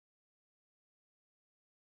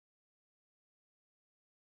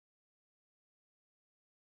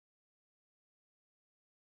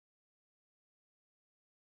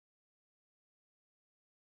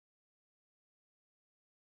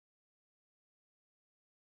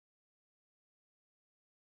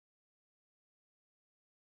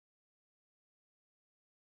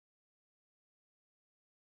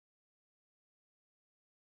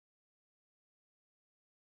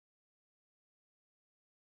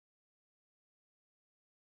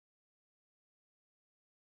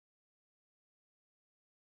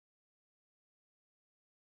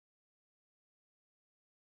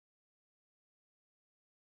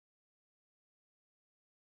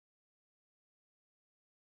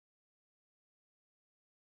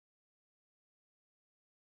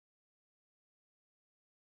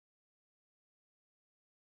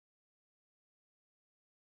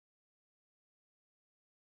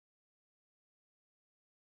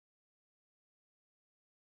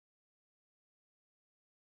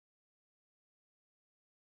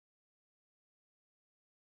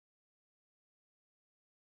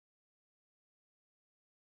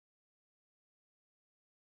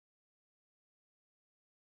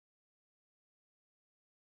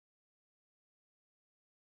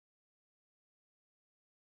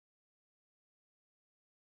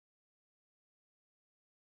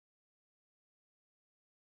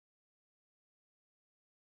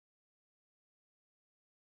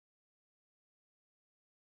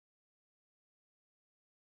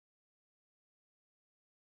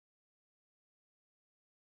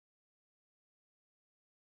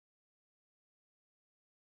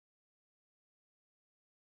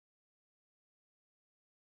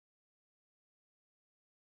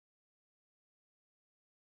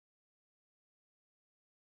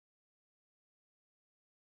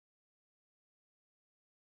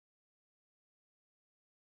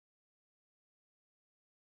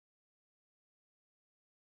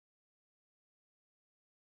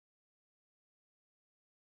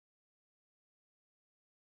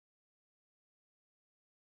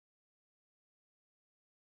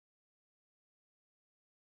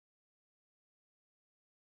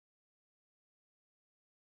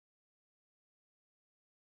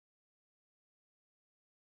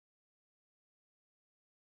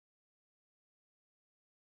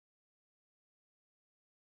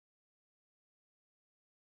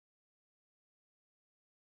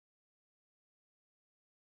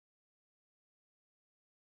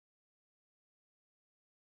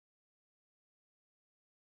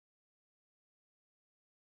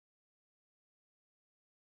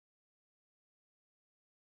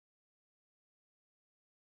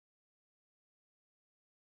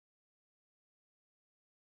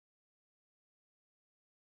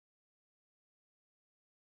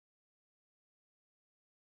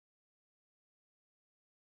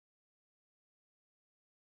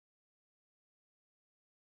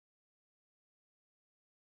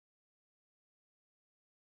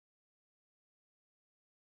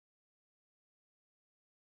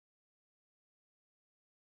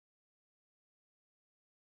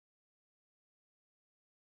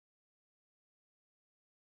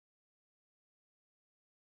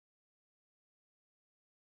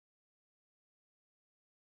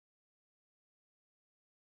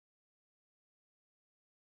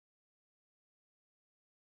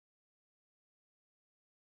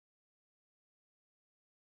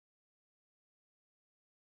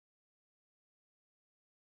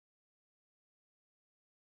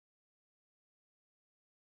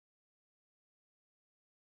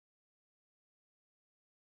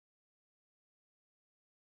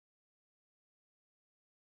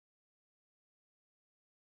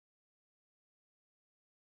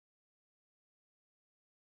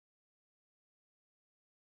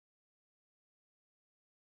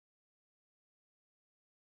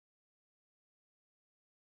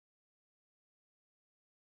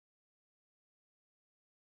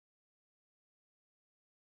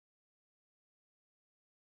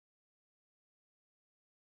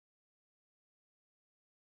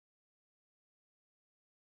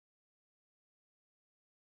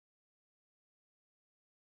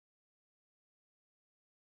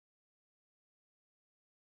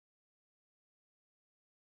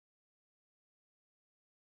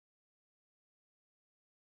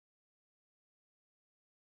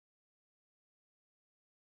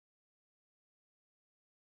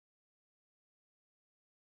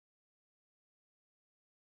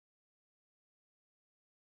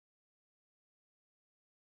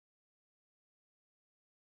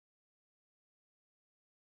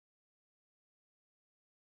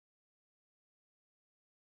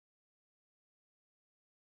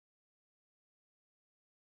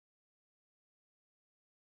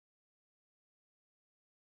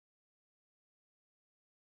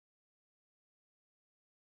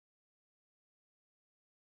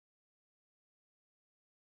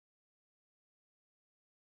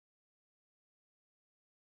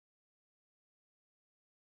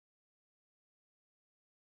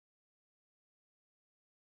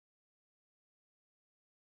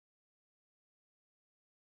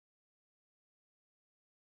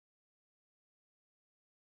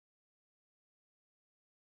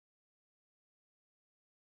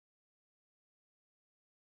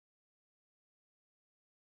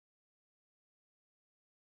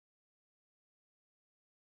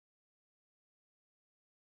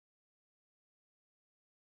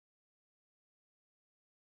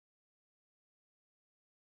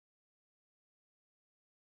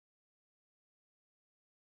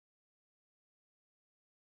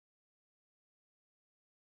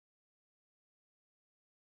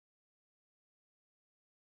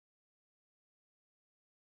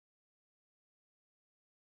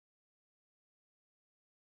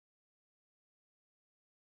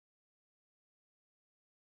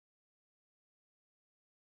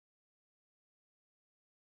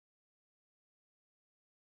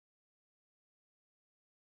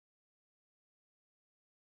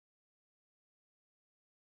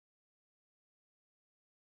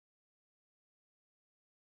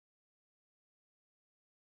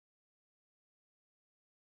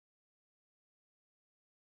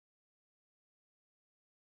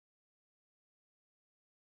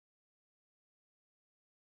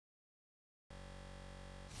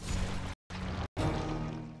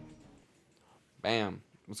Bam.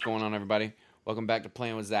 What's going on, everybody? Welcome back to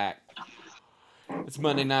Playing with Zack. It's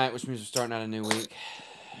Monday night, which means we're starting out a new week.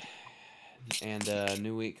 And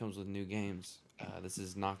new week comes with new games. This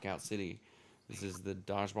is Knockout City. This is the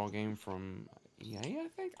dodgeball game from I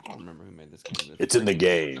think. I don't remember who made this game. It's in the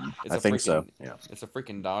game. I think so. Yeah. It's a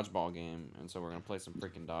freaking dodgeball game, and so we're gonna play some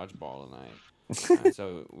freaking dodgeball tonight.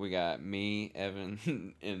 So we got me,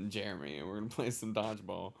 Evan, and Jeremy, and we're gonna play some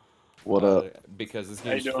dodgeball. What up? Because this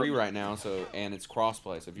game's free right now, and it's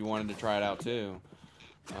crossplay. So if you wanted to try it out too,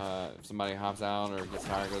 if somebody hops out or gets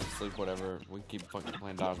tired, goes to sleep, whatever, we can keep fucking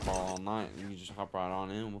playing dodgeball all night, and you just hop right on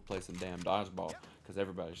in, and we'll play some damn dodgeball. Because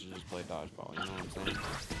everybody should just play dodgeball. You know what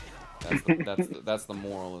I'm saying? That's the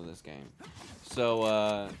moral of this game.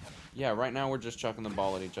 So yeah, right now we're just chucking the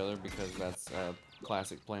ball at each other because that's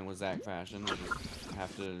classic Playing with Zack fashion. We just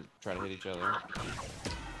have to try to hit each other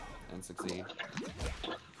and succeed.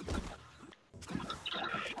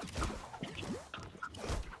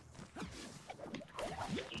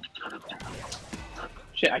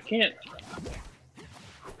 Shit, I can't.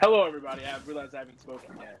 Hello, everybody. I realized I haven't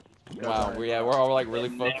spoken yet. Wow, we're all like really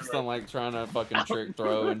focused on like trying to fucking trick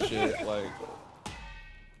throw and shit. Like,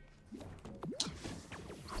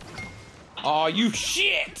 oh, you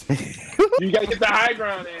shit! You gotta get the high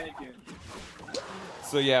ground, Anakin.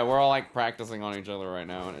 So yeah, we're all like practicing on each other right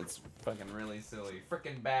now, and it's fucking really silly.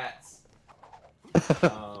 Frickin' bats.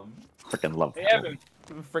 Freaking love. Hey, Evan.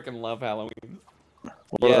 Frickin' love Halloween.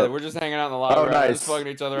 What Yeah, up? we're just hanging out in the lobby, right? nice. Just fucking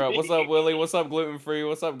each other up. What's up, Willie? What's up, gluten free?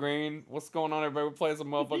 What's up, Green? What's going on, everybody? We're playing some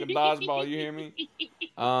motherfucking dodgeball. You hear me?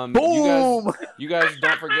 Boom! You guys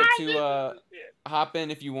don't forget to hop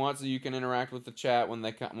in if you want, so you can interact with the chat when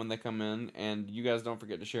they come in, and you guys don't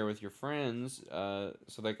forget to share with your friends,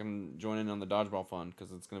 so they can join in on the dodgeball fun,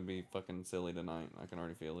 because it's gonna be fucking silly tonight. I can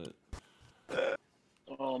already feel it.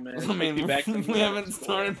 Oh man. I mean, we haven't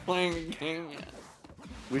started playing a game yet.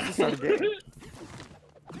 We should start a game.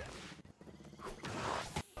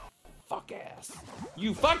 Fuck ass.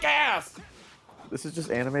 You fuck ass! This is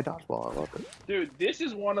just anime dodgeball. I love it. Dude, this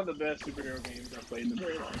is one of the best superhero games I've played in a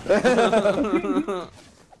very long time.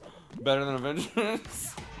 Better than Avengers?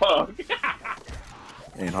 Fuck.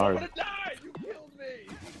 Ain't I'm hard. gonna die! You killed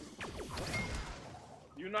me!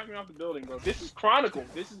 You knocked me off the building, bro. This is Chronicle.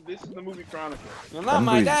 This is the movie Chronicle. You're That not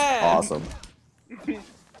my movie's dad! Awesome.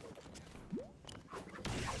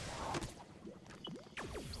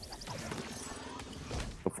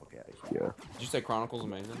 Yeah. Did you say Chronicle's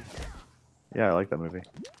amazing? Yeah, I like that movie.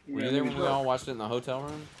 Were you there when we all watched it in the hotel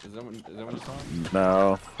room? Is that what you saw?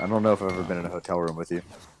 No, I don't know if I've ever been in a hotel room with you.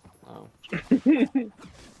 Oh.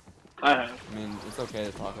 I have. I mean, it's okay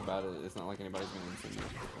to talk about it. It's not like anybody's going to listen to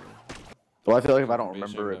it. Well, I feel like if I don't Be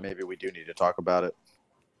remember it, ashamed of. maybe we do need to talk about it.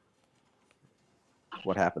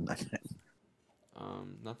 What happened that night?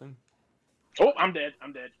 Nothing. Oh, I'm dead.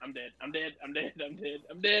 I'm dead. I'm dead. I'm dead. I'm dead. I'm dead.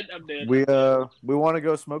 I'm dead. I'm dead. We want to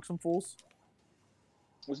go smoke some fools.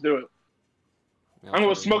 Let's do it. Yeah, I'm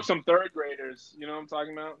gonna smoke some third graders. You know what I'm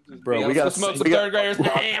talking about? Just Bro, Yeah, we let's got go smoke some we got- third graders.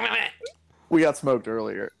 We got smoked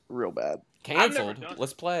earlier, real bad. Canceled. done it.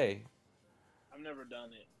 Let's play. I've never done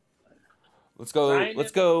it. Let's go. I Let's never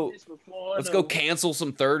go. did this before, Let's no. go cancel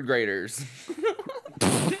some third graders.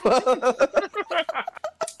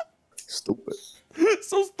 Stupid.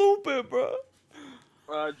 So stupid, bro.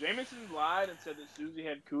 Jameson lied and said that Susie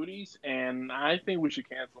had cooties, and I think we should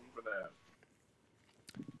cancel him for that.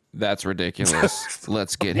 That's ridiculous.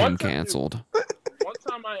 Let's get him canceled. One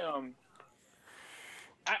time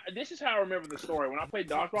this is how I remember the story. When I played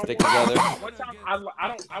dodgeball, Stick together. one time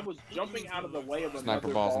I was jumping out of the way of Sniper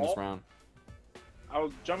another balls in ball. this round. I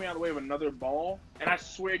was jumping out of the way of another ball, and I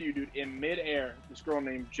swear to you, dude, in midair, this girl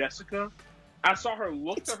named Jessica, I saw her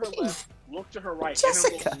look to her left, look to her right,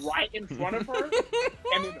 Jessica. and then look right in front of her,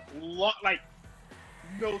 and then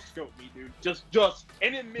no scope me, dude. Just,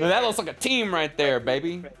 and then Now that looks like a team right there,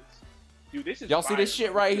 baby. Dude, this is Y'all see this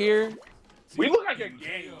shit right here? We look like a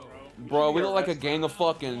gang, bro. Bro, we look like a gang of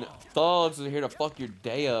fucking thugs that are here to fuck your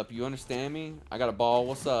day up. You understand me? I got a ball.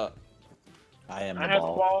 What's up? I am I the have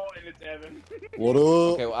ball. the ball, and it's Evan. What up?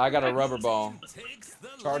 Okay, well, I got a rubber ball.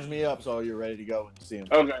 Charge me up so you're ready to go and see him.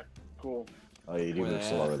 Okay, cool. Oh, yeah, you do Where move they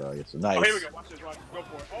slower at? though. It's nice. Oh, here we go. Watch this. Go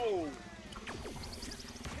for it. Oh.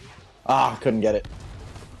 Ah, couldn't get it.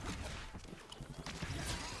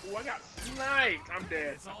 Oh, I got sniped. I'm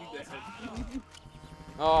dead. I'm dead.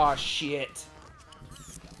 Oh, shit.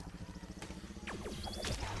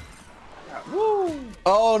 Woo!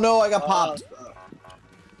 Oh no, I got popped.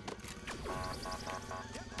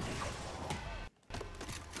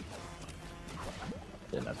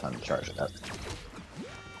 Didn't have time to charge it up.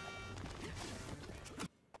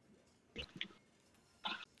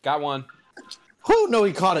 Got one. Oh no,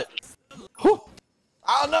 he caught it.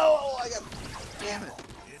 Oh no! I got. Damn it!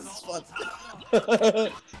 This is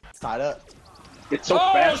fun. It's tied up. It's so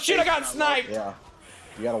Oh fast. shit! I got sniped. Yeah.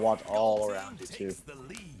 You gotta watch all around you too.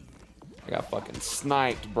 I got fucking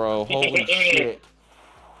sniped, bro. Holy shit.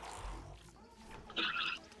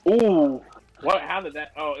 Ooh. What? How did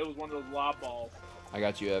that? Oh, it was one of those lob balls. I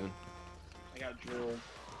got you, Evan. I got drilled.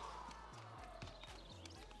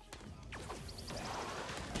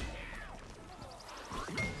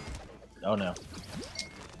 Oh no.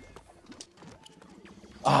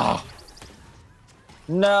 Ah.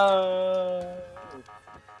 No.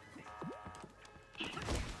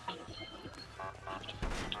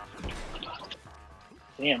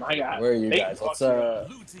 Damn, I got. Where are you eight guys?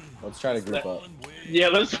 fucking- Let's try to group up. Yeah,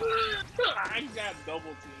 let's. I got double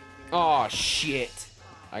team. Oh shit!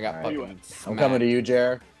 I got All right. fucking. I'm smacked. coming to you,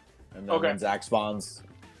 Jer. And then Okay. when Zack spawns.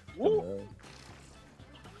 Woo.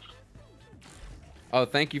 Oh,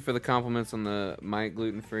 thank you for the compliments on the mic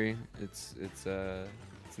gluten free. It's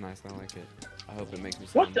nice. I like it. I hope it makes me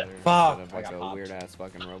What sound the better fuck? instead of I like got a popped. weird ass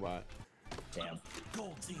fucking robot. Damn.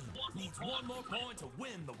 Gold team needs one more point to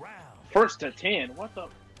win the round. First to 10. What the?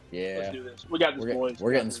 Let's Yeah. do this. We got this, boys.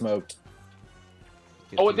 We're getting smoked.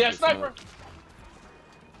 Get Oh, these that get sniper. smoked.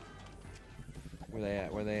 Where they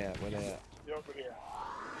at? Where they at? Where they at? They're over here.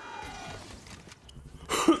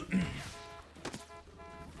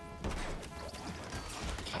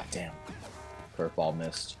 God damn. Curveball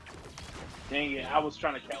missed. Dang it! I was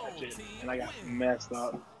trying to catch it, and I got messed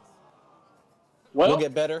up. Well, We'll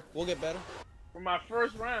get better. We'll get better. for my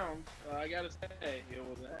first round, I gotta say it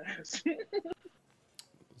was ass.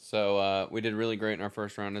 So we did really great in our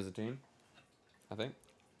first round as a team. I think.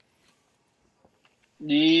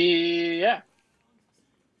 Yeah.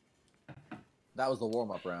 That was the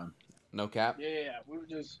warm-up round. No cap. Yeah. We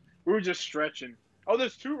were just stretching. Oh,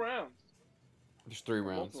 there's 2 rounds. There's 3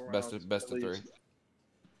 rounds. Multiple Best rounds, of at 3. least.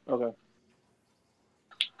 Okay.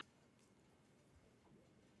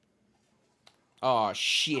 Oh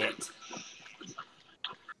shit.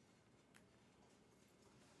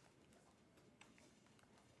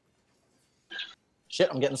 Shit,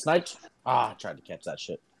 I'm getting sniped. Ah, I tried to catch that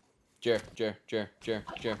shit. Jer.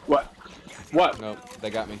 What? What? Nope. They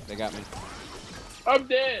got me. They got me. I'm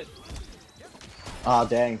dead. Ah,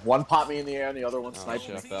 dang. One popped me in the air and the other one Oh sniped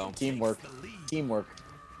shit! I me. fell. Teamwork. Teamwork.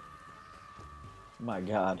 My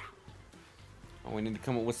god. Oh, we need to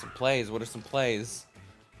come up with some plays. What are some plays?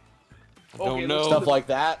 I Okay, don't let's know. Stuff like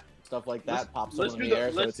that. Stuff like that. Let's- Pop let's someone in do the the-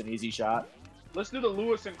 air so let's- it's an easy shot. Let's do the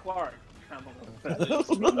Lewis and Clark.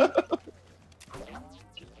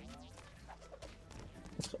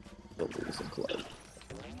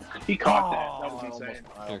 He caught that. That was insane.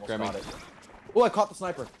 I Here, almost grab me. caught it. Oh, I caught the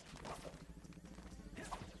sniper.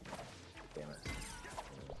 Damn it.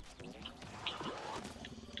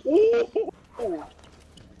 Ooh.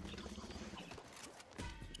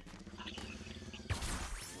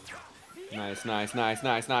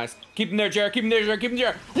 Nice. Keep him there, Jared. Keep him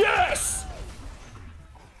there. Yes!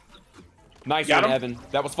 Nice Got one, him? Evan.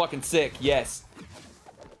 That was fucking sick. Yes.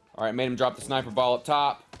 All right, made him drop the sniper ball up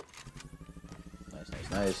top.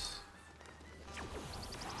 Nice.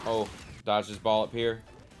 Oh, dodged his ball up here.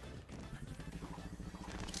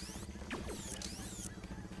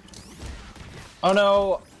 Oh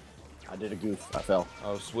no! I did a goof. I fell.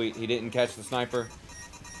 Oh, sweet. He didn't catch the sniper.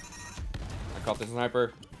 I caught the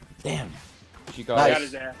sniper. Damn. She caught I Nice. got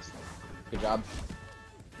his ass. Good job.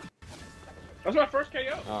 That's my first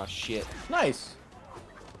KO. Oh, shit. Nice.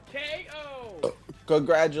 KO.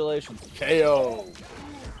 Congratulations. KO.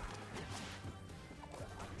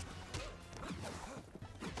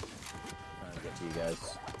 Trying to get to you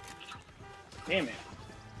guys. Damn it.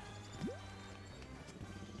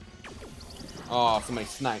 Oh, somebody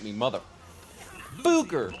sniped me, mother.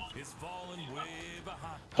 Booker. Is falling way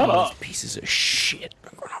behind. Shut Oh, up. these pieces of shit.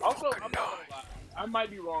 I'm gonna Also, fucking I'm not die. gonna lie. I might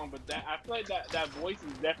be wrong, but I feel like that voice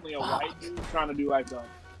is definitely a white dude trying to do like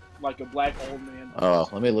a black old man. Oh,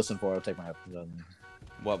 let me listen for it. I'll take my headphones out.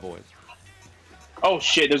 What boys? Oh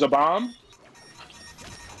shit! There's a bomb.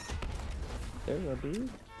 There's a bee.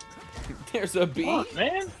 There's a bee. Fuck,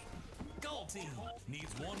 man. Gold team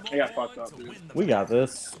needs one more I got point fucked up, to dude. win the We got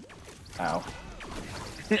this. Ow.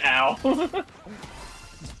 Ow.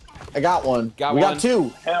 I got one. Got we one. got 2.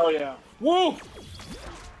 Hell yeah. Woo!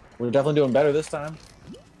 We're definitely doing better this time.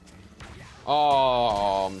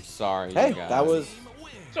 Oh, I'm sorry. Hey, you guys. that was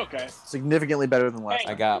It's okay. significantly better than last Hey. I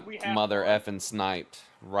time. got We have mother one. effing sniped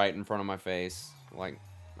right in front of my face. Like,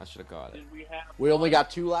 I should have caught it. Did we have? We only got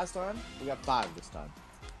 2 last time. We got 5 this time.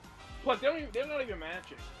 Plus, they're not even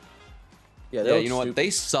matching. Yeah, Yeah, you know what? They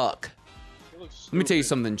suck. They look Let me tell you stupid.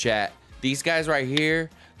 something, chat. These guys right here,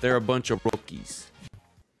 they're a bunch of rookies.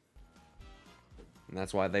 And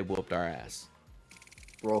that's why they whooped our ass.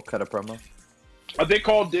 Roll cut a promo. Are they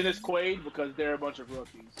called Dennis Quaid because they're a bunch of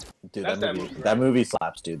rookies? Dude, That's that movie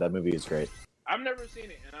slaps, dude. That movie is great. I've never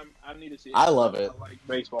seen it, and I need to see it. I love it. I like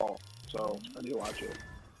baseball, so I need to watch it.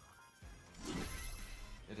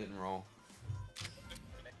 It didn't roll.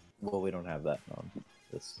 Well, we don't have that on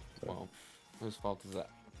this. So. Well, whose fault is that?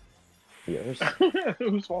 Yours.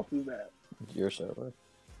 Whose fault is that? Your server.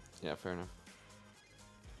 Yeah, fair enough.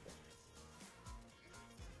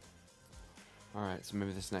 Alright, so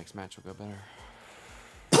maybe this next match will go better.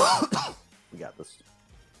 We got this.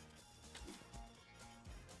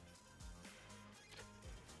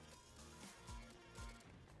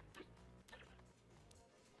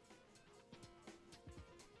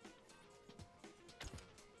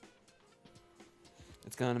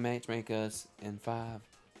 It's gonna make us in 5,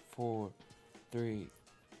 4, 3,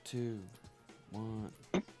 2, 1.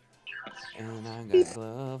 And I got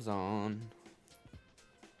gloves on.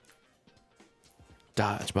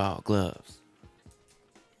 Dodgeball gloves.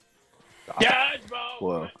 Dodgeball!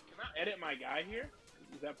 Whoa. Can I edit my guy here?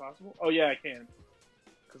 Is that possible? Oh, yeah, I can.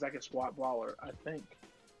 Because I can squat baller, I think.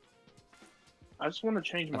 I just want to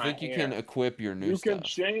change my hair. I think you can equip your new You stuff. can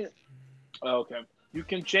change... Oh, okay. You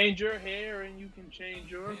can change your hair and you can change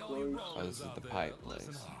your clothes. Oh, this is the pipe place.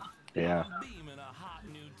 Yeah.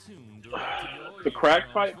 The crack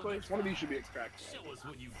pipe place? One of these should be a crack pipe.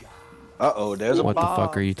 Uh-oh, there's a What the bomb.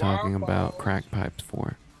 fuck are you talking about crack pipes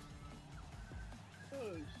for? I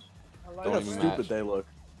Don't like Look how even crack. stupid match. they look.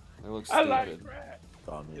 They look I stupid. like crack.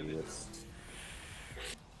 Dumb idiots.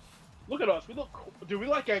 Look at us. We look cool. Dude, we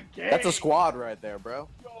like a gang. That's a squad right there, bro.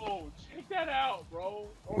 Yo, check that out, bro.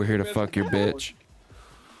 We're here to fuck your bitch.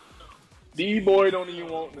 D-boy don't even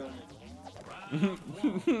want none.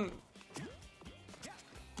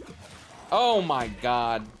 Oh my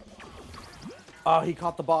god. Oh, he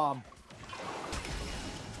caught the bomb.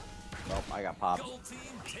 Oh, I got popped.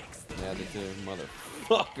 Yeah, they too,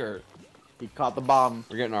 motherfucker. He caught the bomb.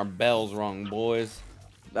 We're getting our bells wrong, boys.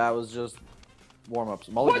 That was just warm-ups.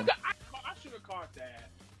 What Mulligan. the? I should have caught that.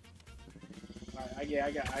 I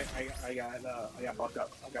got fucked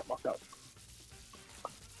up. I got fucked up.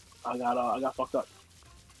 I got fucked up.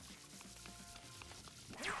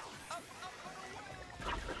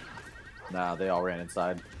 Nah, they all ran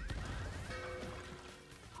inside.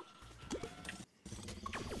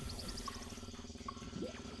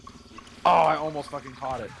 Oh, I almost fucking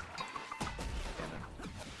caught it.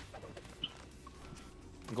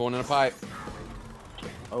 I'm going in a pipe.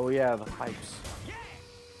 Oh yeah, the pipes.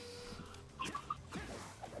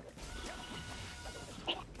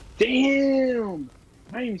 Damn!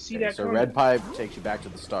 I didn't even see Okay, that so coming. red pipe takes you back to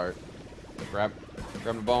the start. Grab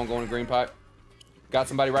the ball and go in a green pipe. Got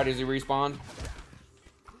somebody right as he respawned.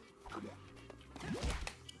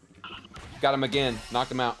 Got him again.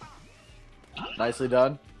 Knocked him out. Nicely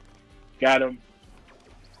done. Got him.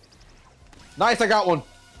 Nice, I got one.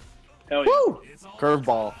 Hell yeah. Woo!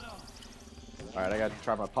 Curveball. Alright, I gotta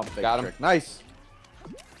try my pump fake Got him. trick. Nice.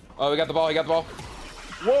 Oh, we got the ball. He got the ball.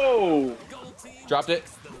 Whoa! Dropped it.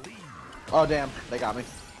 Oh damn, they got me.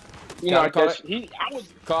 You Got know, it, caught I was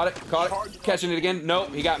Caught it. Caught it. Catching it again.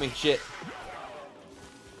 Nope, he got me. Shit.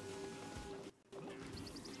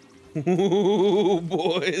 Ooh,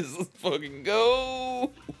 boys, let's fucking go.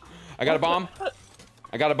 I got a bomb.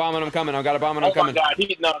 I got a bomb and I'm coming. I got a bomb and I'm coming. Oh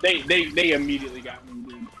my god, they immediately got me,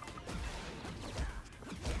 dude.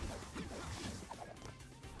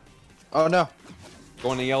 Oh no.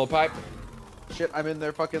 Going to yellow pipe. Shit, I'm in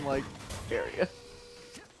their fucking like area.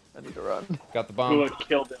 I need to run. Got the Who bomb. would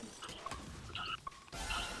killed him.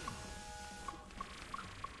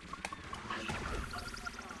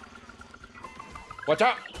 Watch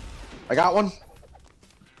out. I got one.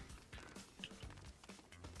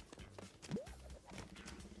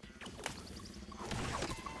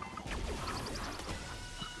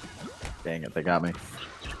 Dang it, they got me.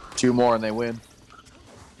 2 more and they win.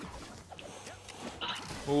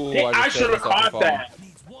 Ooh, Hey, I just should have set myself to caught fall. that.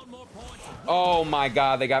 Oh my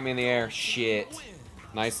god, they got me in the air. Shit.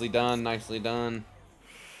 Nicely done. Nicely done.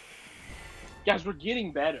 Guys, we're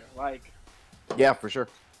getting better. Like, Yeah, for sure.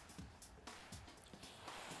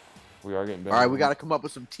 We are getting better. All right, we got to come up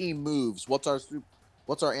with some team moves. What's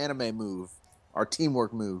our anime move? Our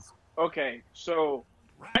teamwork move. okay, so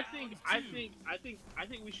I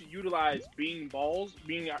think we should utilize being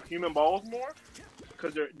human balls more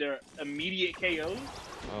because they're immediate KOs.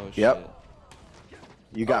 Oh shit. Yep.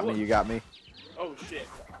 You got look. me. You got me. Oh shit!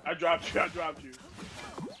 I dropped you. I dropped you.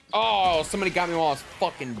 Oh, somebody got me while I was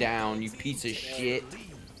fucking down, you piece of shit.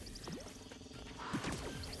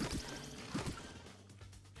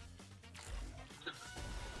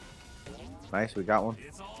 Nice, we got one.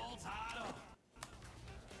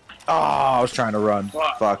 Oh, I was trying to run.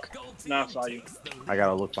 Fuck. Fuck. No, I saw you. I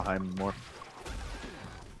gotta look behind me more.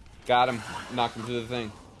 Got him. Knocked him through the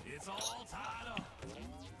thing.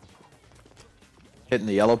 Hitting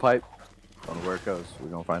the yellow pipe. Don't know where it goes. We're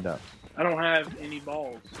gonna find out. I don't have any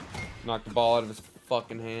balls. Knocked the ball out of his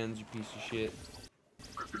fucking hands, you piece of shit.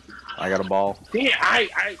 I got a ball. Damn, ugh.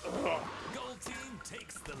 Gold team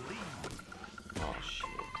takes the lead. Oh shit.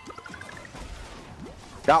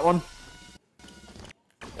 Got one.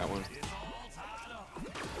 Got one.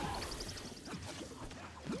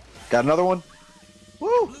 Got another one.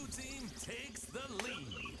 Woo! Blue team takes the lead.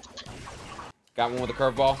 Got one with a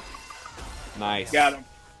curveball. Nice. Got him.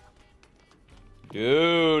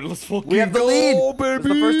 Dude, let's fucking We have the go, lead. baby. It's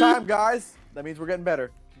the first time, guys. That means we're getting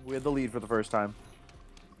better. We had the lead for the first time.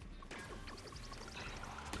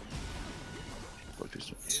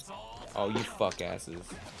 Oh, you fuck asses.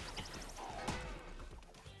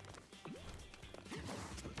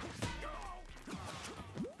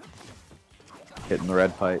 Hitting the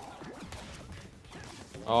red pipe.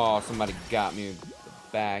 Oh, somebody got me in the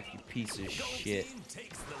back, you piece of shit. Team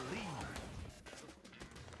takes the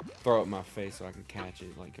lead. Throw it in my face so I can catch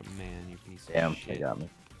it like a man, you piece Damn, of they shit. got me.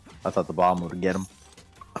 I thought the bomb would get him.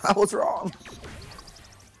 I was wrong.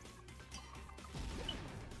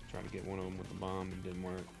 Tried to get one of them with the bomb and didn't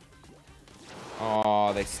work.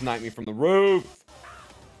 Oh, they sniped me from the roof.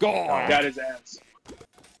 God. Got his ass.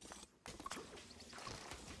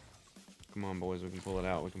 Come on, boys, we can pull it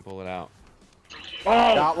out. We can pull it out.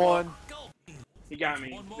 Oh, Got one. Gold team. he got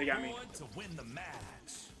me. One more They got me. point to win the match.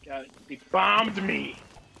 Got it. They bombed me.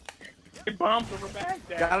 They bombed over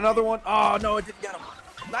Baghdad. Got another one. Oh, no, it didn't get him.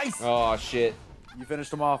 Nice. Oh shit. You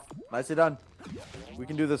finished him off. Nicely done. We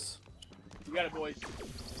can do this. You got it, boys.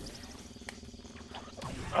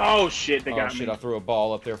 Oh shit, they Oh got shit, me. I threw a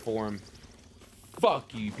ball up there for him.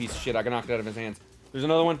 Fuck you, you piece of shit. I got knocked it out of his hands. There's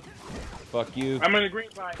another one. Fuck you. I'm in the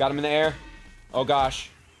green side. Got him in the air. Oh gosh.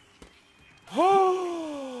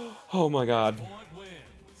 Oh my god. Point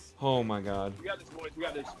wins. Oh my god. We got this, boys. We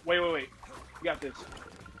got this. Wait. We got this.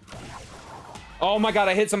 Oh my god,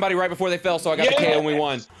 I hit somebody right before they fell, so I got the KO and we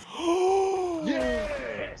won.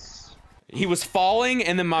 Yes. He was falling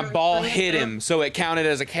and then my ball hit him, so it counted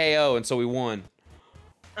as a KO and so we won.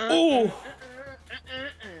 Ooh!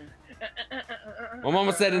 My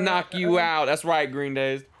mama said to knock you out. That's right, Green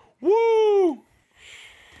Days. Woo!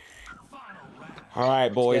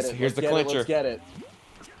 Alright, boys, here's the clincher. Let's get it.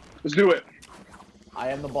 Let's do it. I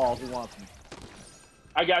am the ball. Who wants me?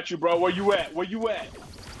 I got you, bro. Where you at? Where you at?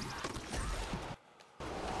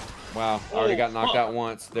 Wow, I already got knocked out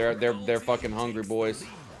once. They're fucking hungry, boys.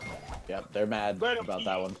 Yep, they're mad Let 'em about eat.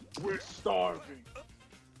 that one. We're starving.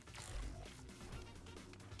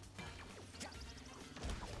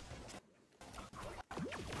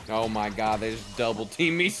 Oh my god, they just double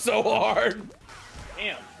team me so hard.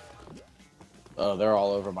 Damn. Oh, they're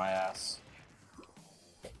all over my ass.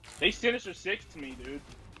 They Sinister Six to me, dude.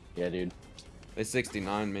 Yeah, dude. They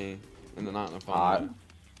 69 me, and they're not in a Hot. fun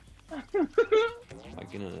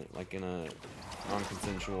like in a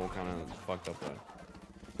non-consensual kind of fucked up way.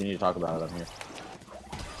 You need to talk about it on here.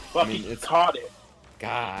 Fuck, mean, he it's- caught it.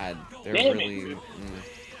 God, they're Damn it, really. dude.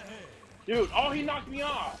 Dude, oh, he knocked me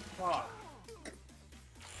off. Fuck.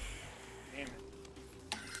 Damn it.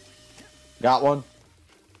 Got one.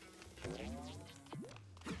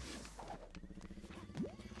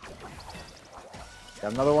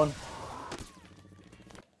 Got another one.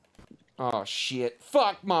 Oh shit!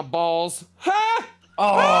 Fuck my balls! Ha!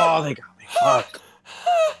 Oh, they got me. Fuck.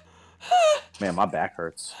 Man, my back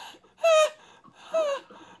hurts.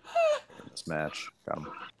 This match. Got him.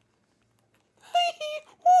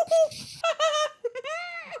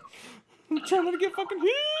 I'm trying not to get fucking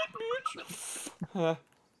hit, bitch.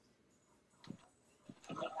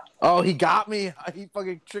 Oh, he got me. He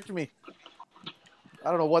fucking tricked me. I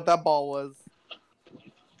don't know what that ball was.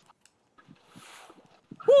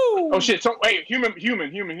 Woo! Oh shit! So wait, human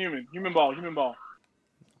ball.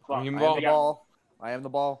 Fuck, Human I ball? think Ball. I am the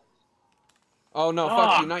ball. Oh no!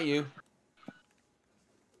 Ah. Fuck you, not you.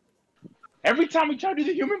 Every time we try to do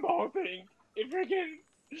the human ball thing, it freaking.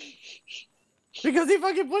 Because he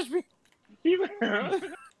fucking pushed me.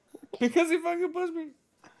 Because he fucking pushed me.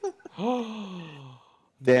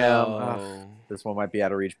 Damn. No. This one might be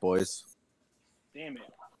out of reach, boys. Damn it!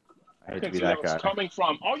 I hate to Couldn't be see where that it was guy. coming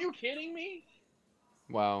from. Are you kidding me?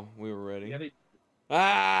 Wow, we were ready. Yeah, they.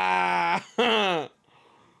 Ah!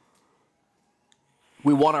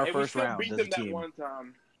 We won our Hey, we first still round beat as them a that team. one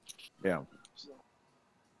time. Yeah. So,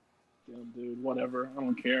 damn, dude, whatever. I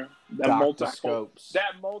don't care. That Dock the scopes.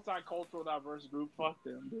 multicultural diverse group. Fuck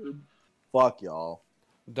them, dude. Fuck y'all.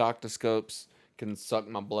 Doctoscopes can suck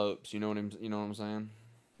my blopes. You know what I'm saying?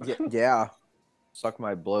 Yeah. Suck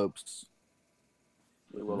my blopes.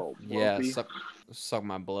 You little Yeah, lumpy. suck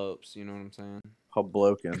my blopes. You know what I'm saying? How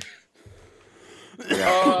bloken. New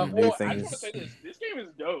Well, I just things. want to say this. This game is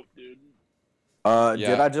dope, dude. Yeah.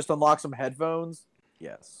 Did I just unlock some headphones?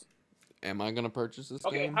 Yes. Am I gonna purchase this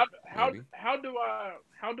Okay, game? Maybe. how do I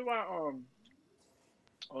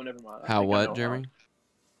oh, never mind. I How think I what, know Jeremy?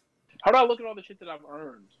 How do I look at all the shit that I've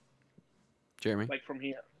earned, Jeremy? like from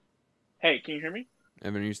here? Hey, can you hear me?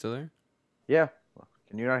 Evan, are you still there? Yeah.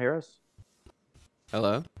 Can you not hear us?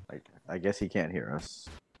 Hello? I guess he can't hear us.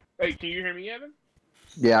 Hey, can you hear me, Evan?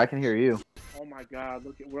 Yeah, I can hear you. Oh my God!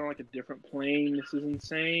 We're on like a different plane. This is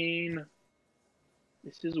insane.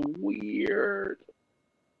 This is weird.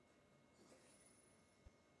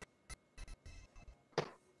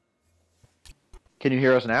 Can you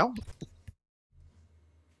hear us now?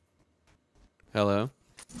 Hello?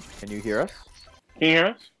 Can you hear us? Can you hear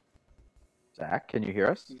us? Zach, can you hear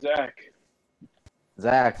us? Zach.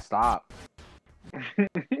 Zach, stop.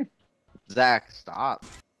 Zach, stop.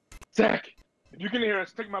 Zach, if you can hear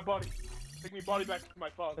us, take my body. Take me body back to my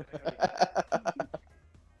father.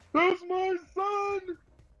 That's my son!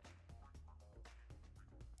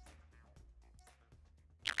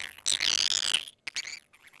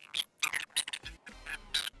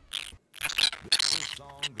 This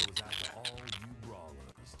song goes out to all you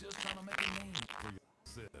brawlers just trying to make a name for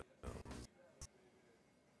yourself.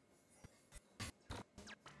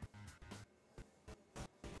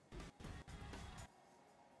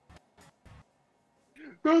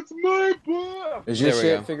 That's my boy! Is your There we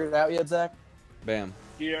shit go. figured out yet, Zach? Bam.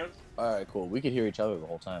 Yes. All right, cool. We could hear each other the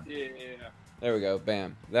whole time. Yeah. There we go.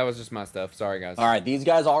 Bam. That was just my stuff. Sorry, guys. All right, these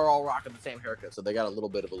guys are all rocking the same haircut, so they got a little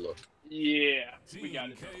bit of a look. Yeah. We got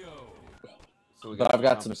it. TKO. So we But I've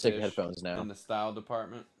got some sick competition headphones now. in the style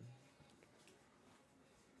department.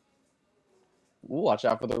 Ooh, watch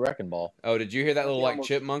out for the wrecking ball. Oh, did you hear that I little think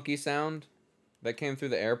like almost- chipmunky sound that came through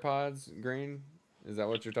the AirPods? Green? Is that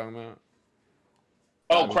what you're talking about?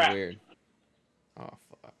 Oh That was crap! Weird. Oh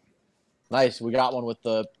fuck. Nice. We got one with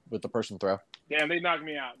the person throw. Damn, they knocked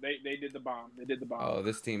me out. They did the bomb. They did the bomb. Oh,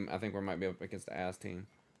 this team. I think we might be up against the ass team.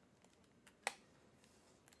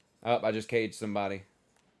 Oh, I just caged somebody.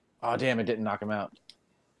 Oh damn! It didn't knock him out.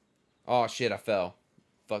 Oh shit! I fell.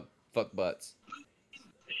 Fuck butts.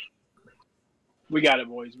 We got it,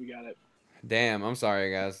 boys. We got it. Damn, I'm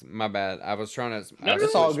sorry, guys. My bad. I was trying to. No, I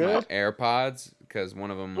it's all switched my good. AirPods because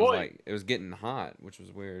one of them was Boy. like it was getting hot, which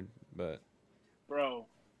was weird. But Bro,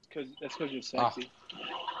 that's because you're sexy.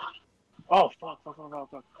 Oh, fuck.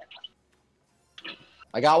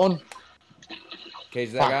 I got one.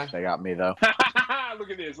 cage that Fuck, guy. they got me though. Look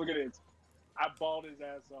at this. I balled his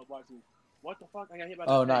ass up. Watch this. What the fuck? I got hit by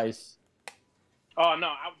Oh, that thing. nice. Oh,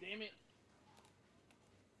 no. Damn it.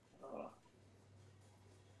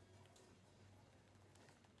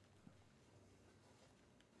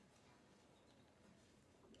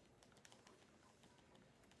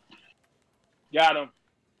 Got him.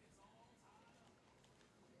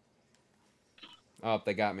 Oh,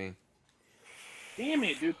 they got me. Damn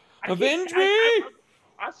it, dude. Avenge me!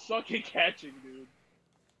 I suck at catching, dude.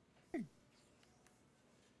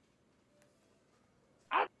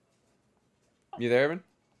 You there, Evan?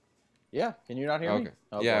 Yeah. Can you not hear me?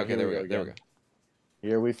 Okay. Yeah. Okay. here There we go. There we again. go.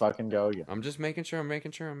 Here we fucking go again. I'm just making sure. I'm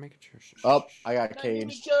making sure. Shh, Oh, shh, I got Here it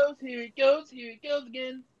caged. goes, here it goes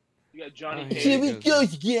again. You got Johnny Oh, Cage. here we go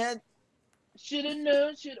again. Shoulda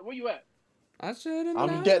known, Where you at? I should have.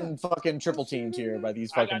 I'm getting fucking triple teamed here by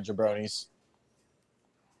these I fucking got- jabronis.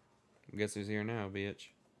 Guess who's here now, bitch?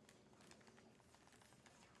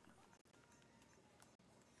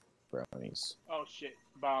 Brownies. Oh shit,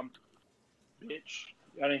 bomb, bitch!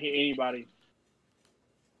 I didn't hit anybody.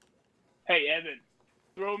 Hey Evan,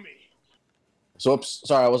 throw me. So, oops.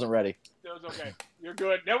 Sorry, I wasn't ready. That was okay. You're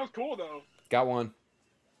good. That was cool though. Got one.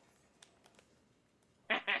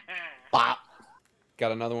 Bop.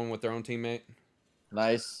 Got another one with their own teammate.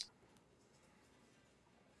 Nice.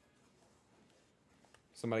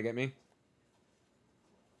 Somebody get me?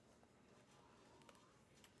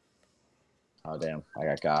 Oh damn! I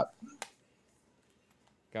got.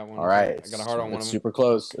 Got one. All right. I got a heart on one It's of them. super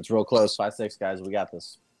close. It's real close. 5-6 guys. We got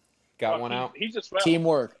this. Got Fuck, one out. He just fell.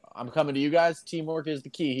 Teamwork. I'm coming to you guys. Teamwork is the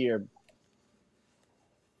key here.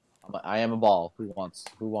 I am a ball. Who wants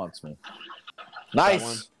me? Got one.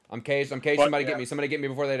 Nice. I'm caged. Fuck Somebody yeah. get me. Somebody get me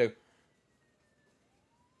before they do.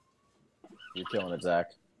 You're killing it,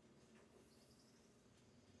 Zach.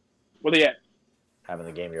 Where they at? Having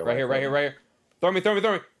the game of your Right life. here. Right here. Right here. Throw me.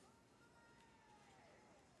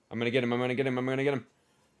 I'm gonna get him.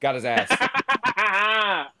 Got his ass.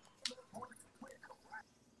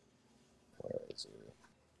 Where is he?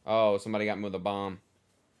 Oh, somebody got me with a bomb.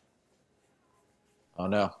 Oh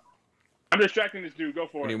no. I'm distracting this dude. Go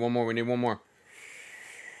for We need it. one more. We need one more.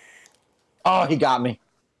 Oh, he got me.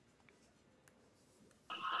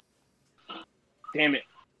 Damn it.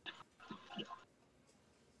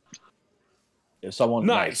 If someone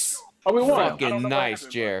Nice. Oh, we won. I don't Fucking know what nice,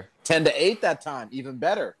 happened, Jer. 10-8 that time, even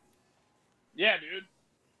better. but- Yeah, dude.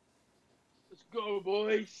 Let's go,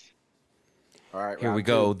 boys. All right, Here round we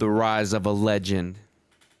go. two. The rise of a legend.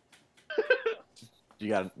 You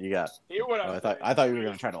got. Hear what Oh, I'm I thought you were gonna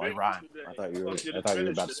saying. try to like rhyme. I thought you were Let's get it about to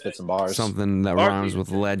finished spit today. some bars. Something that Barkley. rhymes with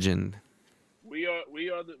legend. We are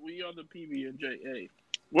the PB and J. Hey,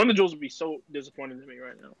 one of the Jules would be so disappointed in me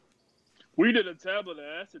right now. We did a tablet of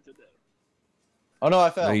acid today. Oh no, I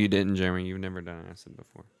fell. No, you didn't, Jeremy. You've never done acid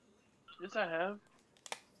before. Yes, I have.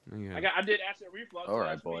 No, you haven't. I did acid reflux. All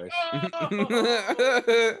right, last week. boys.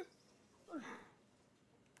 Oh!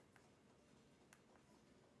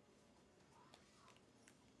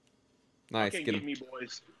 Nice. Can't Get get him. me,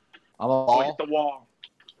 boys. I'm a Oh, ball. hit the wall.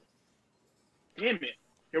 Damn it.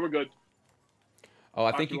 Here we're good. Oh,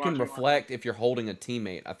 I think you can Watch it. reflect if you're holding a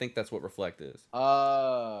teammate. I think that's what reflect is.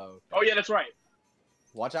 Oh. Oh yeah, that's right.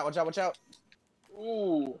 Watch out! Watch out! Watch out!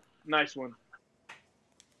 Ooh, nice one.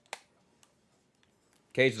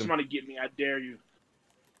 Cage them. Somebody get me. I dare you.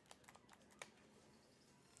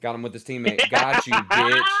 Got him with his teammate. Got you,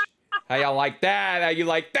 bitch. How y'all like that? How you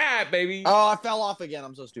like that, baby? Oh, I fell off again.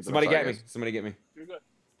 I'm so stupid. Somebody I'm sorry, get me. guys. Somebody get me. You're good.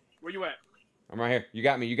 Where you at? I'm right here. You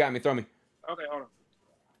got me. You got me. Throw me. Okay, hold on.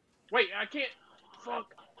 Wait, I can't.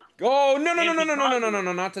 Fuck. Oh, no, no, no, Damn, no, he no, no, caught no, no, you. no,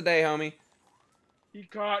 no, not today, homie. He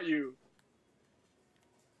caught you.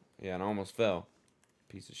 Yeah, and I almost fell.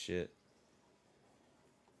 Piece of shit.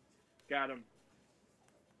 Got him.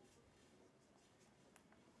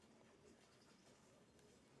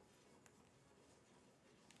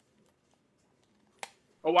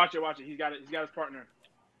 Oh, watch it, watch it. He's got it. He's got his partner.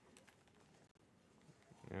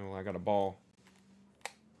 Yeah, well, I got a ball.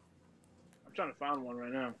 I'm trying to find one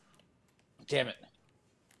right now. Damn it!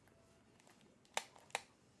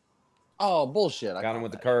 Oh bullshit! I Got him caught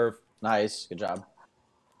with the that. curve. Nice, good job.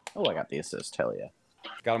 Oh, I got the assist. Hell yeah!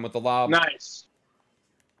 Got him with the lob. Nice.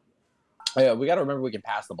 Oh, yeah, we got to remember we can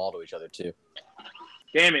pass the ball to each other too.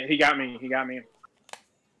 Damn it. He got me. He got me.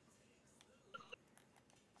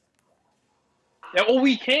 Yeah, oh,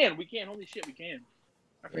 we can. We can. Holy shit, we can.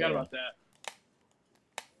 I forgot Yeah. about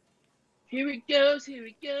that. Here it goes. Here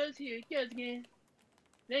it goes. Here it goes again.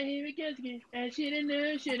 Now here it goes again. I shoulda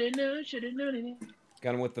known. Shoulda known. Shoulda known it.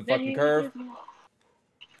 Got him with the Now fucking here it curve. goes again.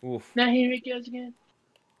 Oof. Now here it goes again.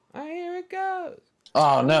 Ah, here it goes.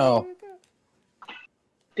 Oh no! Here it goes.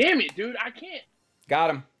 Damn it, dude. I can't. Got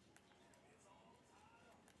him.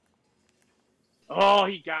 Oh,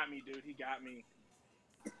 he got me, dude. He got me.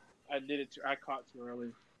 I did it too. I caught too early.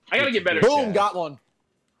 I gotta get better. Boom! Chad. Got one.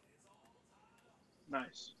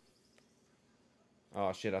 Nice.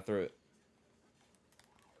 Oh, shit, I threw it.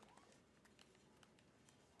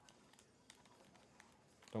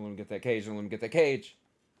 Don't let him get that cage. Don't let him get that cage.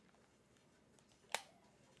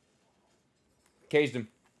 Caged him.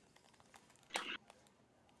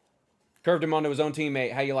 Curved him onto his own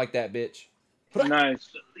teammate. How you like that, bitch? Nice.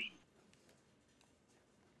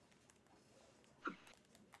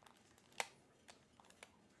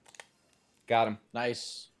 Got him.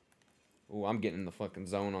 Nice. Ooh, I'm getting in the fucking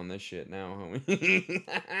zone on this shit now, homie.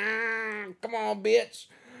 Come on, bitch.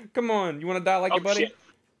 Come on. You want to die like your buddy? Shit.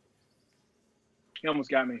 He almost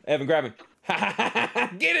got me. Evan, grab me.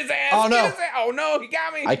 Get his ass. Oh, no. Get his ass. Oh, no. He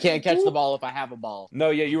got me. I can't catch the ball if I have a ball. No,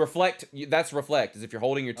 yeah, you reflect. That's reflect. Is if you're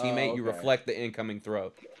holding your teammate, you okay. reflect the incoming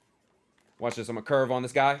throw. Watch this. I'm going to curve on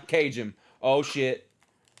this guy. Cage him. Oh, shit.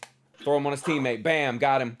 Throw him on his teammate. Bam.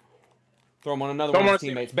 Got him. Throw him on another one of his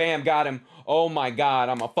teammates. Bam. Got him. Oh, my God.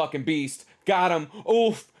 I'm a fucking beast. Got him.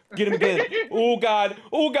 Oof. Get him again. Oh, God.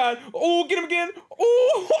 Oh, God. Oh, get him again.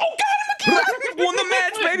 Oh, got him again. Won the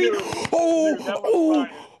match, baby. Oh, Dude, that was oh,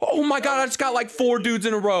 fire. oh, my God. I just got like 4 dudes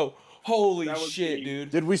in a row. Holy That was shit, deep. dude.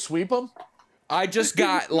 Did we sweep him? I just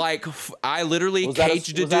got like, I literally Was that a-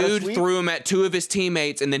 caged a was that a dude, sweep? threw him at 2 of his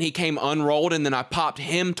teammates, and then he came unrolled, and then I popped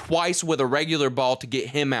him twice with a regular ball to get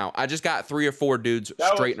him out. I just got 3 or 4 dudes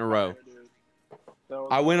That straight was in a row. fire, dude. That was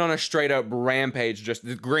I went on a straight up rampage. Just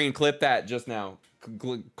Green, clip that just now.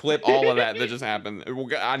 Clip all of that just happened.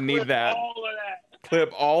 I need With that. all of that.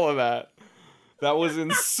 Clip all of that. That was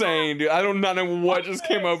insane, dude. I do not know what just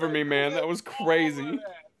came over me, man. That was All of crazy. that, dude.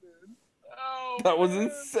 Oh, That was man.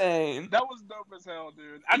 insane. That was dope as hell,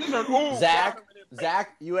 dude. I just heard, ooh,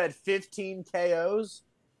 Zack, you had 15 KOs.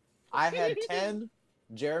 I had 10.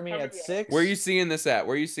 Jeremy at 6. Where are you seeing this at?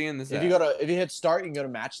 Where are you seeing this at? If you hit start, you can go to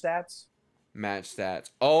match stats. Match stats.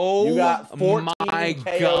 Oh, You got 14 my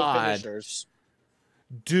KO God. finishers.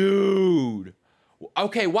 Dude.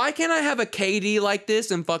 Okay, why can't I have a KD like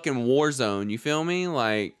this in fucking Warzone? You feel me?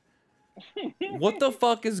 Like, what the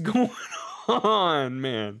fuck is going on,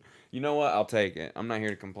 man? You know what? I'll take it. I'm not here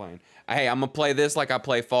to complain. Hey, I'm gonna play this like I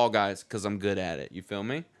play Fall Guys because I'm good at it. You feel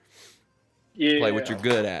me? Yeah. Play what you're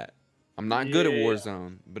good at. I'm not good at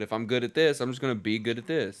Warzone, but if I'm good at this, I'm just gonna be good at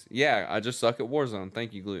this. Yeah, I just suck at Warzone.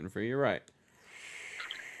 Thank you, Gluten Free. You're right.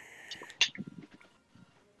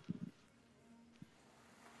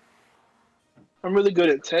 I'm really good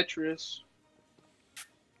at Tetris.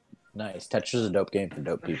 Nice. Tetris is a dope game for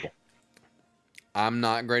dope people. I'm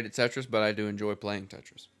not great at Tetris, but I do enjoy playing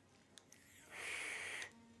Tetris.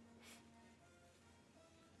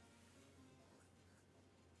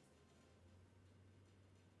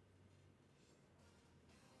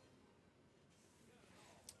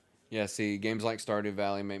 Yeah, see, games like Stardew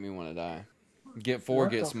Valley make me want to die. Get 4,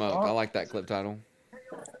 get smoked. I like that clip title.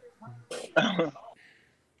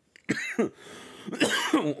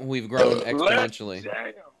 We've grown exponentially.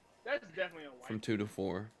 Damn. That's definitely a white. From 2 to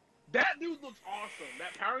 4. That dude looks awesome.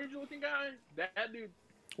 That Power Ranger looking guy. That dude.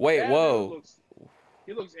 Wait, that whoa. Dude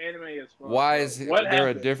he looks anime as fuck. Why is what there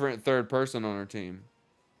happened? a different third person on our team?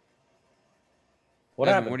 What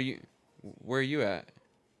Evan, happened? Where are you at?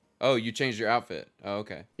 Oh, you changed your outfit. Oh,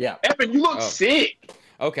 okay. Yeah. Evan, you look sick.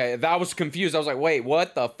 Okay, I was confused. I was like, wait,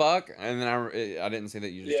 what the fuck? And then I didn't see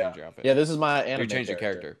that you just changed your outfit. Yeah, this is my anime You changed your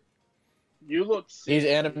character. You look sick. He's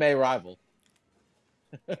anime rival.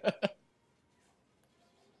 All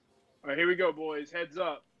right, here we go, boys. Heads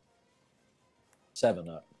up. 7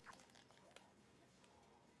 up.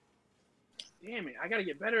 Damn it, I gotta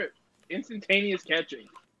get better at instantaneous catching.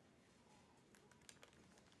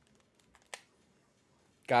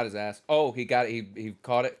 Got his ass. Oh, he got it. He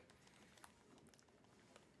caught it.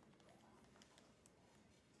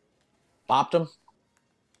 Popped him.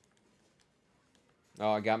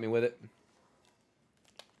 Oh, got me with it.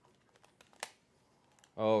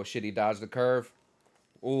 Oh shit, he dodged the curve.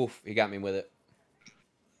 Oof, he got me with it.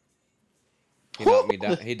 He knocked me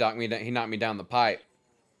down. He knocked me down. He knocked me down the pipe.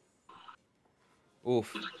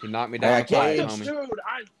 Oof, he knocked me down the pipe, homie. Dude,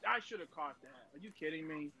 I should have caught that. Are you kidding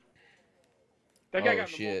me? That guy got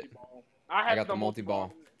the shit. multi-ball. I got the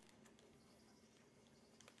multi-ball.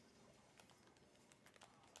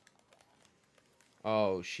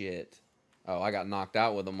 Oh shit. Oh, I got knocked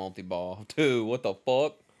out with a multi-ball. Dude, what the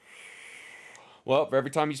fuck? Well, for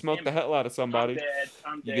every time you smoke the hell out of somebody,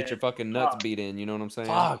 I'm you dead. get your fucking nuts beat in, you know what I'm saying?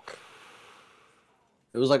 Fuck.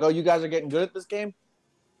 It was like, oh, you guys are getting good at this game?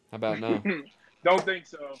 How about now? Don't think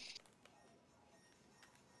so.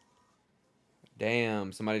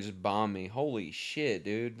 Damn, somebody just bombed me. Holy shit,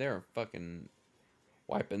 dude. They're fucking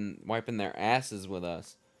wiping their asses with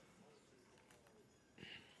us.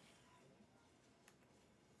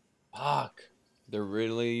 Fuck. They're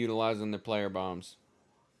really utilizing their player bombs.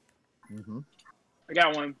 Mm-hmm. I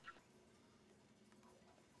got one.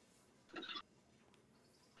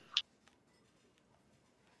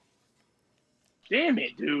 Damn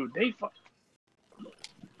it, dude. They fuck.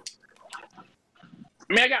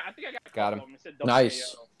 I mean, I think I Got him. Them. It said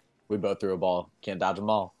Nice. KO. We both threw a ball. Can't dodge them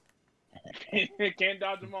all. Can't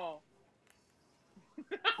dodge them all.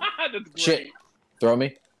 That's great. Shit. Throw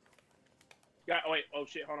me. Wait. Oh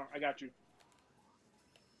shit. Hold on. I got you.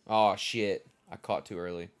 Oh shit. I caught too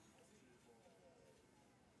early.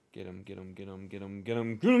 Get him, get him, get him, get him, get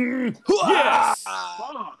him, get him. Yes!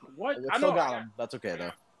 Fuck. What? I still got him. That's okay,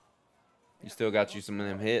 though. You still got you some of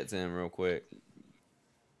them hits in real quick.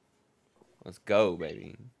 Let's go,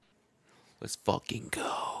 baby. Let's fucking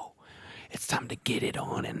go. It's time to get it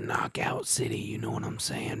on in Knockout City. You know what I'm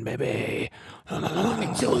saying, baby? Let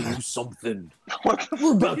me tell you something.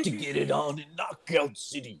 We're about to get it on in Knockout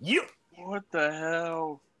City. Yep. What the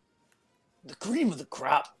hell? The cream of the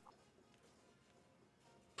crop.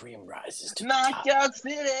 Cream rises to Knockout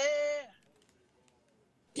City.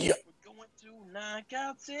 Yep. We're going to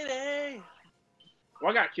Knockout City. Well,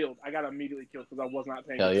 I got killed. I got immediately killed because I was not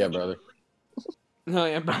paying Hell yeah, attention. brother. No,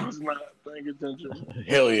 yeah, I bro. was not paying attention.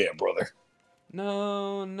 Hell yeah, brother.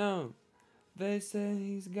 No, no. They say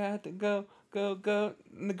he's got to go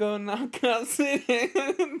Knockout City.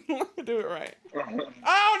 Do it right.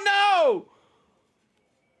 Oh no!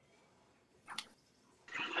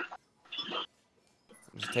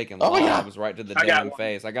 I'm just taking lobs right to the damn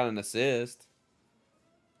face. I got an assist.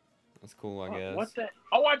 That's cool, I guess. What the?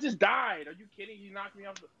 Oh, I just died. Are you kidding? You knocked me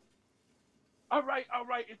off the. All right.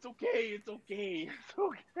 It's okay. It's okay.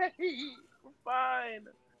 We're fine.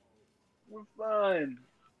 We're fun.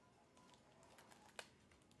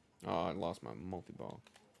 Oh, I lost my multi-ball.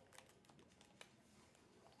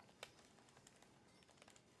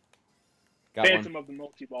 Got Phantom one. of the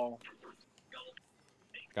multi-ball.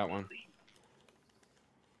 Got one.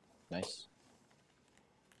 Nice.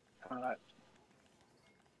 Alright.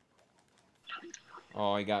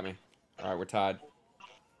 Oh, he got me. All right, we're tied.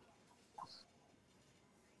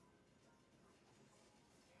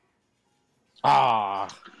 Ah,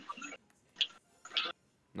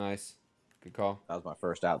 Nice. Good call. that was my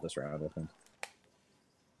first out this round, I think.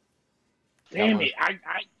 Damn one. it!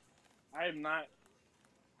 I am not.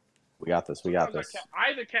 We got this. We got Sometimes this.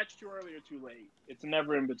 I either catch too early or too late. It's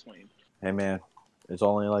never in between. Hey, man. It's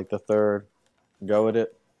only like the third. Go with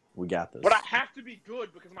it. We got this. But I have to be good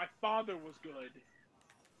because my father was good.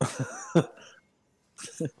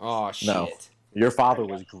 Oh shit. No. Your father I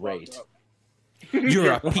got was great. fucked up.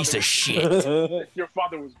 You're a piece of shit. Your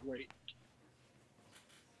father was great.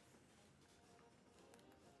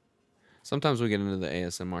 Sometimes we get into the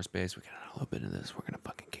ASMR space. We get a little bit of this. We're gonna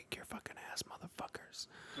fucking kick your fucking ass, motherfuckers.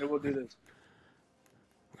 Hey, we'll do this.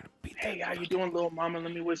 We're gonna beat Hey, that how you fucking- doing, little mama?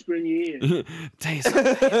 Let me whisper in your ear. Tell you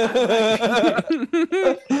something.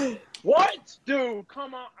 What? Dude,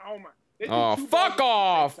 come on. Oh, my. They do Oh, two fuck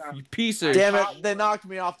balls off, at the same time. you piece of. Damn it. They knocked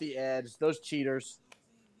me off the edge. Those cheaters.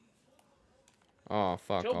 Oh,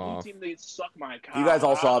 fuck Tell blue off. team they suck my cock. You guys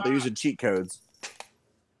all saw it. They're using cheat codes.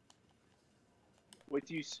 Wait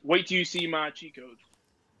till you see my cheat codes.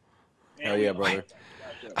 Hell yeah, brother.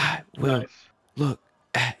 I will Nice. look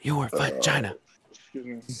at your vagina.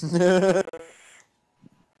 Excuse me.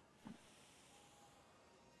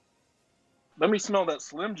 Let me smell that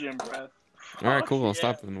Slim Jim breath. All right, Fuck cool. I'll yeah.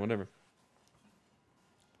 stop then. Whatever.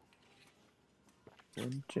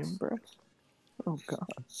 Jim breath. Oh god.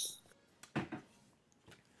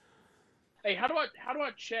 Hey, how do I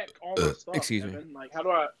check all my stuff? excuse me. Evan? Like, how do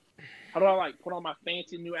I like put on my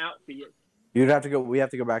fancy new outfit? You'd have to go. We have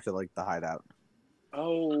to go back to like the hideout.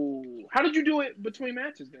 Oh, how did you do it between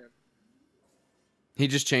matches then? He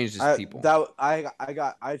just changed his people.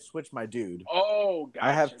 I switched my dude. Oh,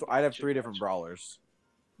 gotcha. I'd have 3 different brawlers.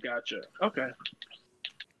 Gotcha. Okay.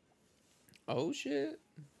 Oh shit.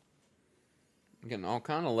 I'm getting all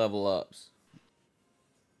kind of level ups.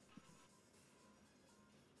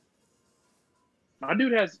 My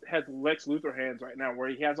dude has Lex Luthor hands right now, where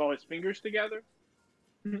he has all his fingers together.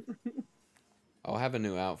 I'll have a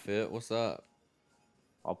new outfit. What's up?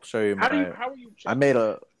 I'll show you How my. are you? I made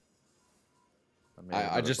a. I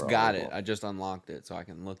another just brawler got it. ball. I just unlocked it, so I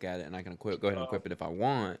can look at it and I can go ahead and equip it if I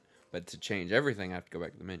want. But to change everything, I have to go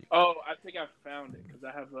back to the menu. Oh, I think I found it because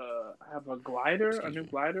I have a glider, Excuse a new me.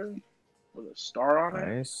 glider with a star on it.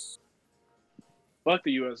 Nice. Fuck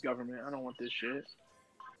the U.S. government. I don't want this shit.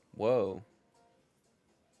 Whoa.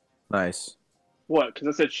 Nice. What? Because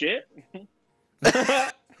I said shit.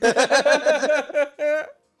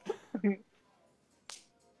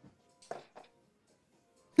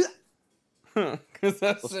 Let's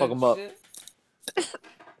Let's fuck 'em up.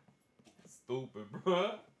 Stupid,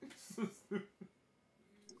 bro.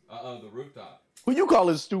 The rooftop. Who you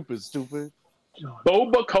calling stupid? Stupid.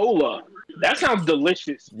 Boba Cola. That sounds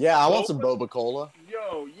delicious. Yeah, I want some boba cola.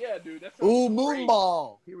 Yo, yeah, dude. That sounds Ooh, great.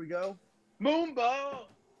 moonball. Here we go. Moonball.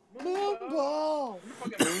 Moonball.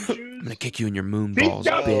 Fucking moon shoes. I'm gonna kick you in your moon These balls,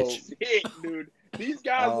 guys bitch. are sick, dude. These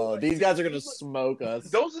guys. Oh, look like- these guys are gonna smoke us.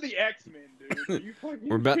 Those are the X-Men, dude. Are you fucking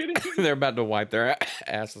We're about kidding me? they're about to wipe their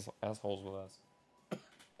assholes with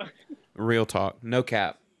us. Real talk, no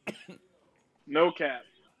cap. No cap.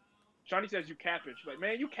 Johnny says you capping. She's like,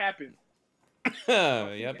 man, you capping.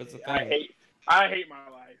 Yep, it's a thing. I hate my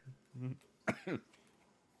life.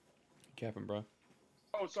 Capping, bro.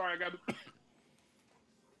 Oh, sorry, I got.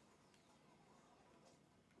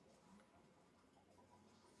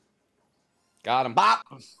 Got him. Bop.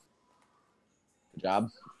 Good job.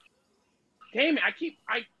 Damn it!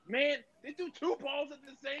 Man, they do 2 balls at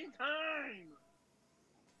the same time.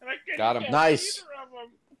 And I can't Got him. get Nice. either of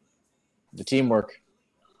them. The teamwork.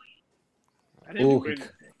 I didn't Ooh. do anything.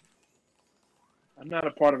 I'm not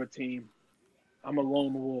a part of a team. I'm a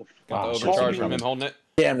lone wolf. Got Oh, the shit, overcharge shit, from him shit. holding it.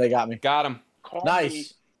 Damn, they got me. Got him. Call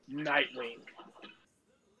Nice. me Nightwing.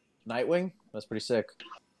 Nightwing? That's pretty sick. Is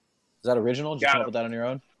that original? Did you Got come up him. with that on your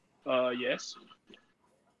own? Yes.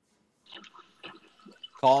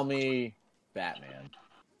 Call me Batman.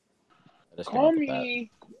 I just came Call up with that.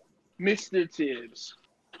 me Mr. Tibbs.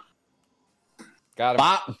 Got him.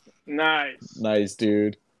 Bop. Nice. Nice,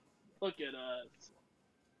 dude. Look at us.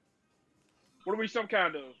 What are we, some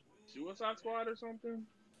kind of Suicide Squad or something?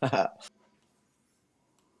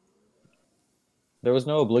 There was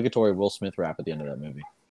no obligatory Will Smith rap at the end of that movie.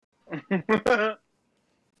 Uh-huh.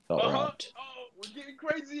 Right. Oh, we're getting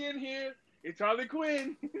crazy in here. It's Harley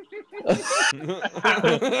Quinn. Dude,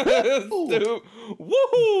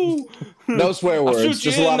 woohoo! No swear I'll words. shoot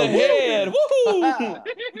Just you a in lot the of head.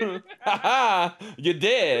 Woohoo! Ha You're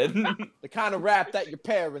dead. the kind of rap that your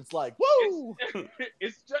parents like. Woo!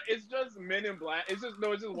 It's just Men in Black. It's just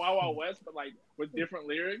Wild Wild West, but like with different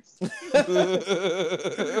lyrics.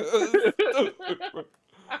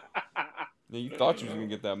 Yeah, you thought you was gonna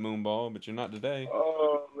get that moonball, but you're not today.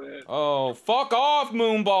 Oh man. Oh, fuck off,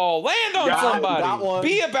 moonball! Land on Got somebody. one.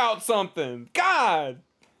 Be about something. God.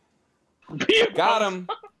 Got him.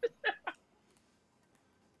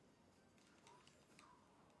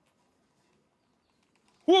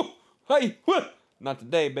 Woo! Hey, woo! Not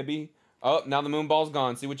today, baby. Oh, now the moonball's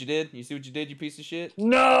gone. See what you did? You see what you did, you piece of shit?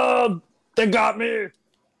 No! They got me!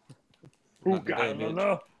 Not got today, him? bitch.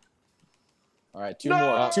 No. All right, two No!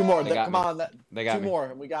 more. Two more. They got Come me. on. They got two me.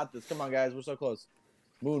 more. We got this. Come on, guys. We're so close.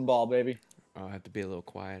 Moonball, baby. Oh, I have to be a little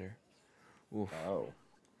quieter. Oof. Oh.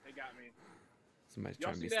 They got me. Somebody's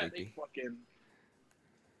Y'all trying to see be that? sneaky.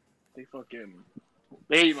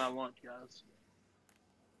 They ate my lunch, guys.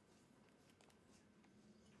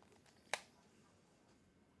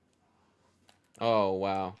 Oh,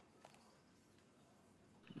 wow.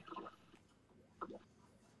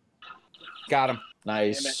 Got him.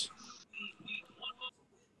 Nice.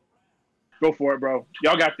 Go for it, bro.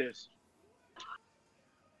 Y'all got this.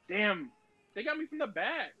 Damn. They got me from the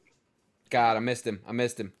back. God, I missed him. I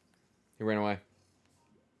missed him. He ran away.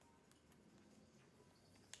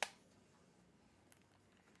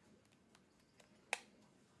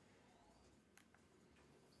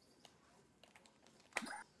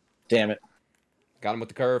 Damn it. Got him with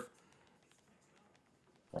the curve.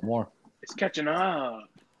 One more. It's catching up.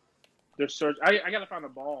 They're search. I gotta find a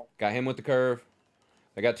ball. Got him with the curve.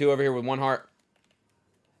 I got two over here with one heart.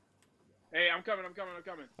 Hey, I'm coming.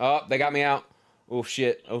 Oh, they got me out. Oh,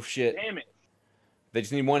 shit. Oh, shit. Damn it. They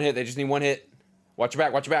just need one hit. They just need one hit. Watch your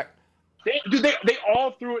back. Watch your back. Dude, they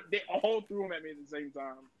all threw it. They all threw them at me at the same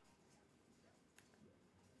time.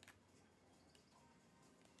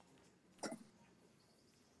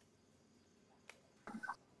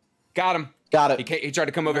 Got him. Got it. He tried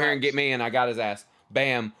to come over here and get me, and I got his ass.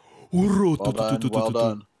 Bam. Well done. Well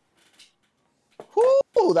done.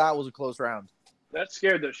 Whoo, that was a close round. That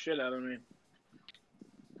scared the shit out of me.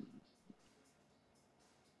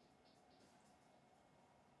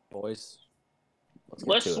 Boys.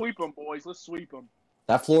 Let's sweep them, boys. Let's sweep them.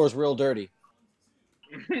 That floor is real dirty.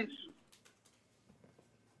 All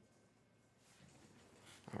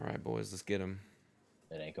right, boys. Let's get him.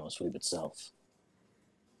 It ain't gonna sweep itself.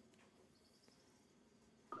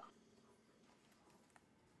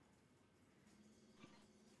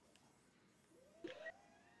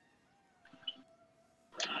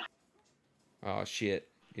 Oh, shit.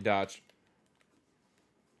 He dodged.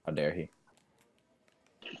 How dare he?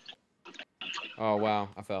 Oh, wow.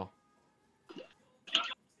 I fell.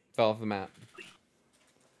 Fell off the map.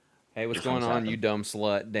 Hey, what's going on, you dumb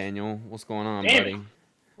slut, Daniel? What's going on, Damn buddy?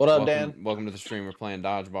 What up, welcome, Dan? Welcome to the stream. We're playing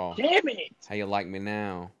dodgeball. Damn it! How you like me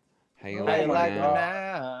now? How you How like you me like me now?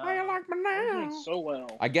 now? How you like me You're now? doing so well.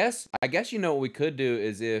 I guess you know what we could do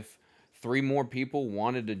is if 3 more people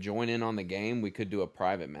wanted to join in on the game, we could do a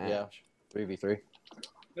private match. Yeah. 3v3.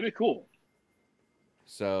 That'd be cool.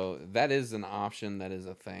 So that is an option. That is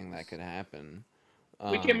a thing that could happen.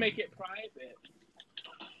 We can make it private.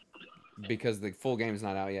 Because the full game's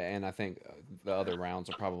not out yet, and I think the other rounds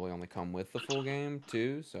will probably only come with the full game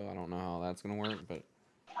too. So I don't know how that's gonna work, but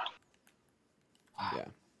yeah.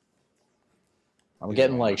 I'm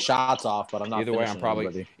getting like shots off, but I'm not. Either way, I'm finishing probably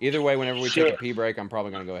anybody. either way. Whenever we Shit. take a pee break, I'm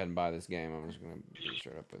probably gonna go ahead and buy this game. I'm just gonna be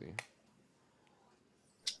straight up with you.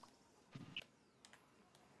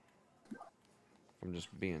 I'm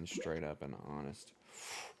just being straight up and honest.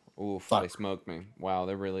 Oof, Fuck. they smoked me. Wow,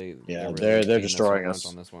 they're really Yeah, really they're beating us destroying around us.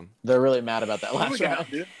 on this one. They're really mad about that What we last got,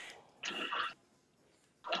 round. dude?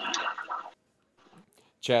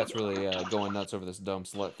 Chat's really going nuts over this dumb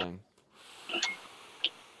slut thing.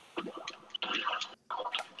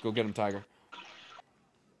 Go get him, Tiger.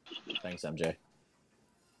 Thanks, MJ.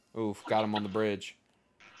 Oof, got him on the bridge.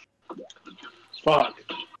 Fuck.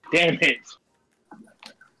 Damn it.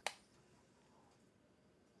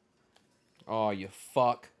 Oh, you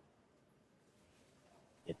fuck.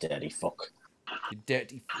 You daddy fuck. You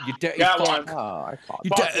dirty Got fuck. one. Oh, I caught. You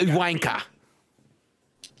Fuck, dirty you got wanker.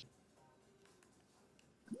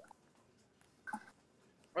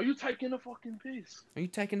 Are you taking a fucking piss? Are you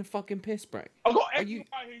taking a fucking piss break? I've got Are you-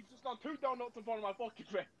 extra he's just done 2 donuts in front of my fucking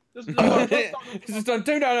face. Just done 2 donuts Just done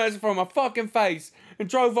 2 donuts from my fucking face and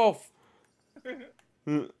drove off.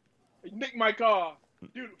 Nick my car.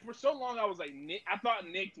 Dude, for so long I was like, Nick. I thought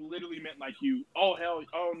Nick literally meant like you. Oh, hell.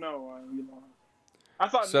 Oh, no. You know. I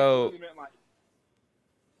thought Nick literally meant like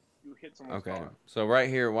you hit someone's Okay. car. So right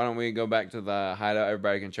here, why don't we go back to the hideout?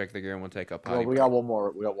 Everybody can check the gear and we'll take a potty Well, we break. got one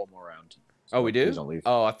more. We got one more round. So Oh, we do? Please don't leave.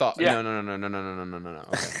 Oh, I thought. Yeah. No.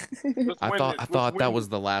 Okay. Let's I win thought this. that was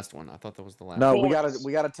the last one. I thought that was the last No, one.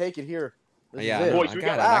 we gotta take it here. This Yeah, is it. Boys, I we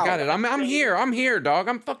got gotta- it. I'm here. I'm here, dog.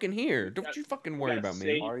 I'm fucking here. Don't you fucking worry about me.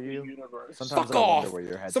 Save Are the you? universe. Sometimes Fuck I wonder off. where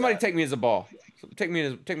your head's Somebody at. take me as a ball. Take me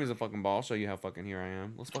as a fucking ball. Show you how fucking here I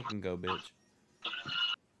am. Let's fucking go, bitch.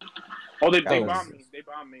 Oh, they Oh, bombed me. They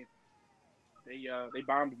bombed me. They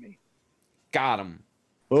bombed me. Got him.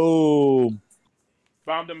 Boom.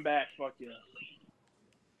 Bombed them back. Fuck yeah.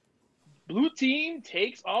 Blue team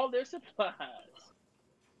takes all their supplies.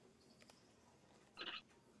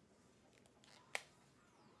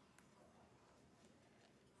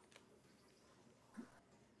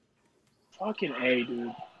 Fucking A,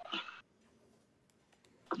 dude.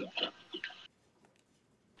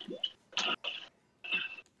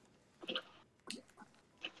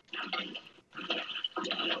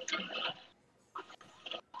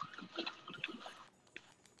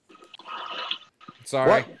 Sorry.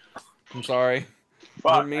 What? I'm sorry.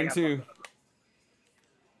 Fuck, Didn't mean I got to. fucked up.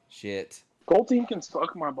 Shit. Gold team can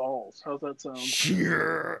suck my balls. How's that sound?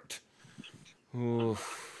 Shit.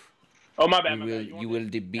 Oof. Oh, my bad. You My will bad. you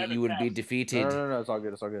will be pass. defeated. No. It's all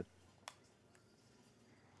good. It's all good.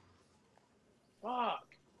 Fuck.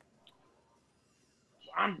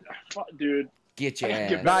 Fuck, dude. Get I your gotta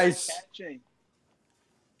get ass. better at Nice. catching.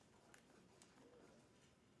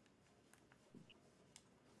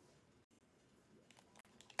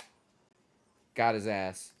 Got his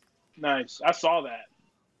ass. Nice. I saw that.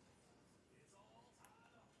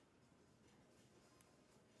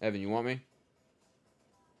 Evan, you want me?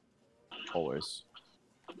 Always.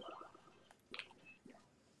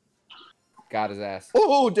 Got his ass.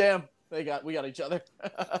 Oh damn! We got each other.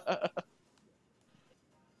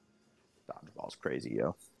 Dodgeball's crazy,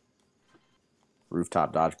 yo.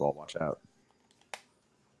 Rooftop dodgeball. Watch out.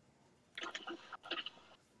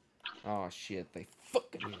 Oh shit, they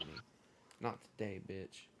fucking hit me. Not today,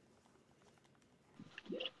 bitch.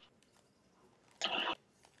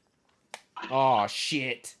 Oh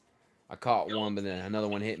shit. I caught one, but then another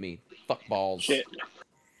one hit me. Fuck balls. Shit.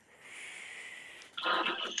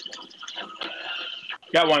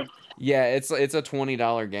 Got one. Yeah, it's a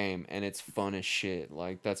 $20 game and it's fun as shit.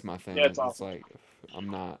 Like that's my thing. Yeah, it's awesome. like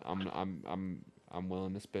I'm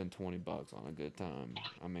willing to spend $20 on a good time.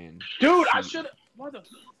 I mean, Dude, I shoot. should have. What the?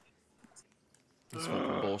 This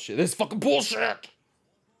fucking bullshit. This fucking bullshit.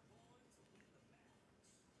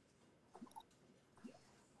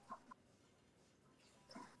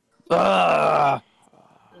 Ah!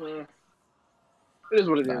 It is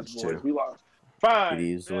what it That's is, boys. two. We lost. Fine. It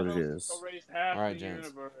is what it Thanos is. erased half All right, the gents.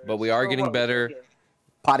 universe. But we are Oh, getting what? better. Okay.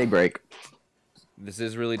 Potty break. This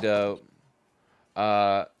is really dope.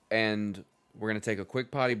 And we're gonna take a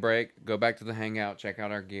quick potty break, go back to the hangout, check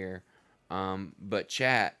out our gear. But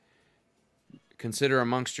chat, consider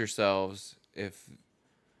amongst yourselves if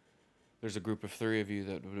there's a group of 3 of you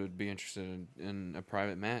that would be interested in a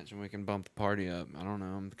private match, and we can bump the party up. I don't know.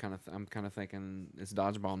 I'm kind of thinking it's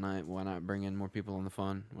dodgeball night. Why not bring in more people in the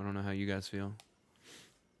fun? I don't know how you guys feel.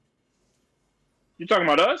 You talking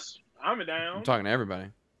about us? I'm down. I'm talking to everybody.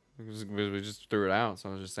 We just threw it out, so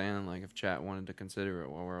I was just saying, like, if chat wanted to consider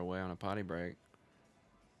it while we're away on a potty break.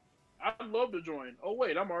 I'd love to join. Oh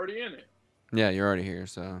wait, I'm already in it. Yeah, you're already here,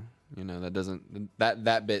 so you know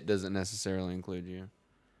that bit doesn't necessarily include you.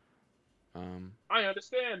 I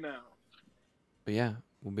understand now. But yeah,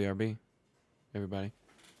 we'll BRB, everybody.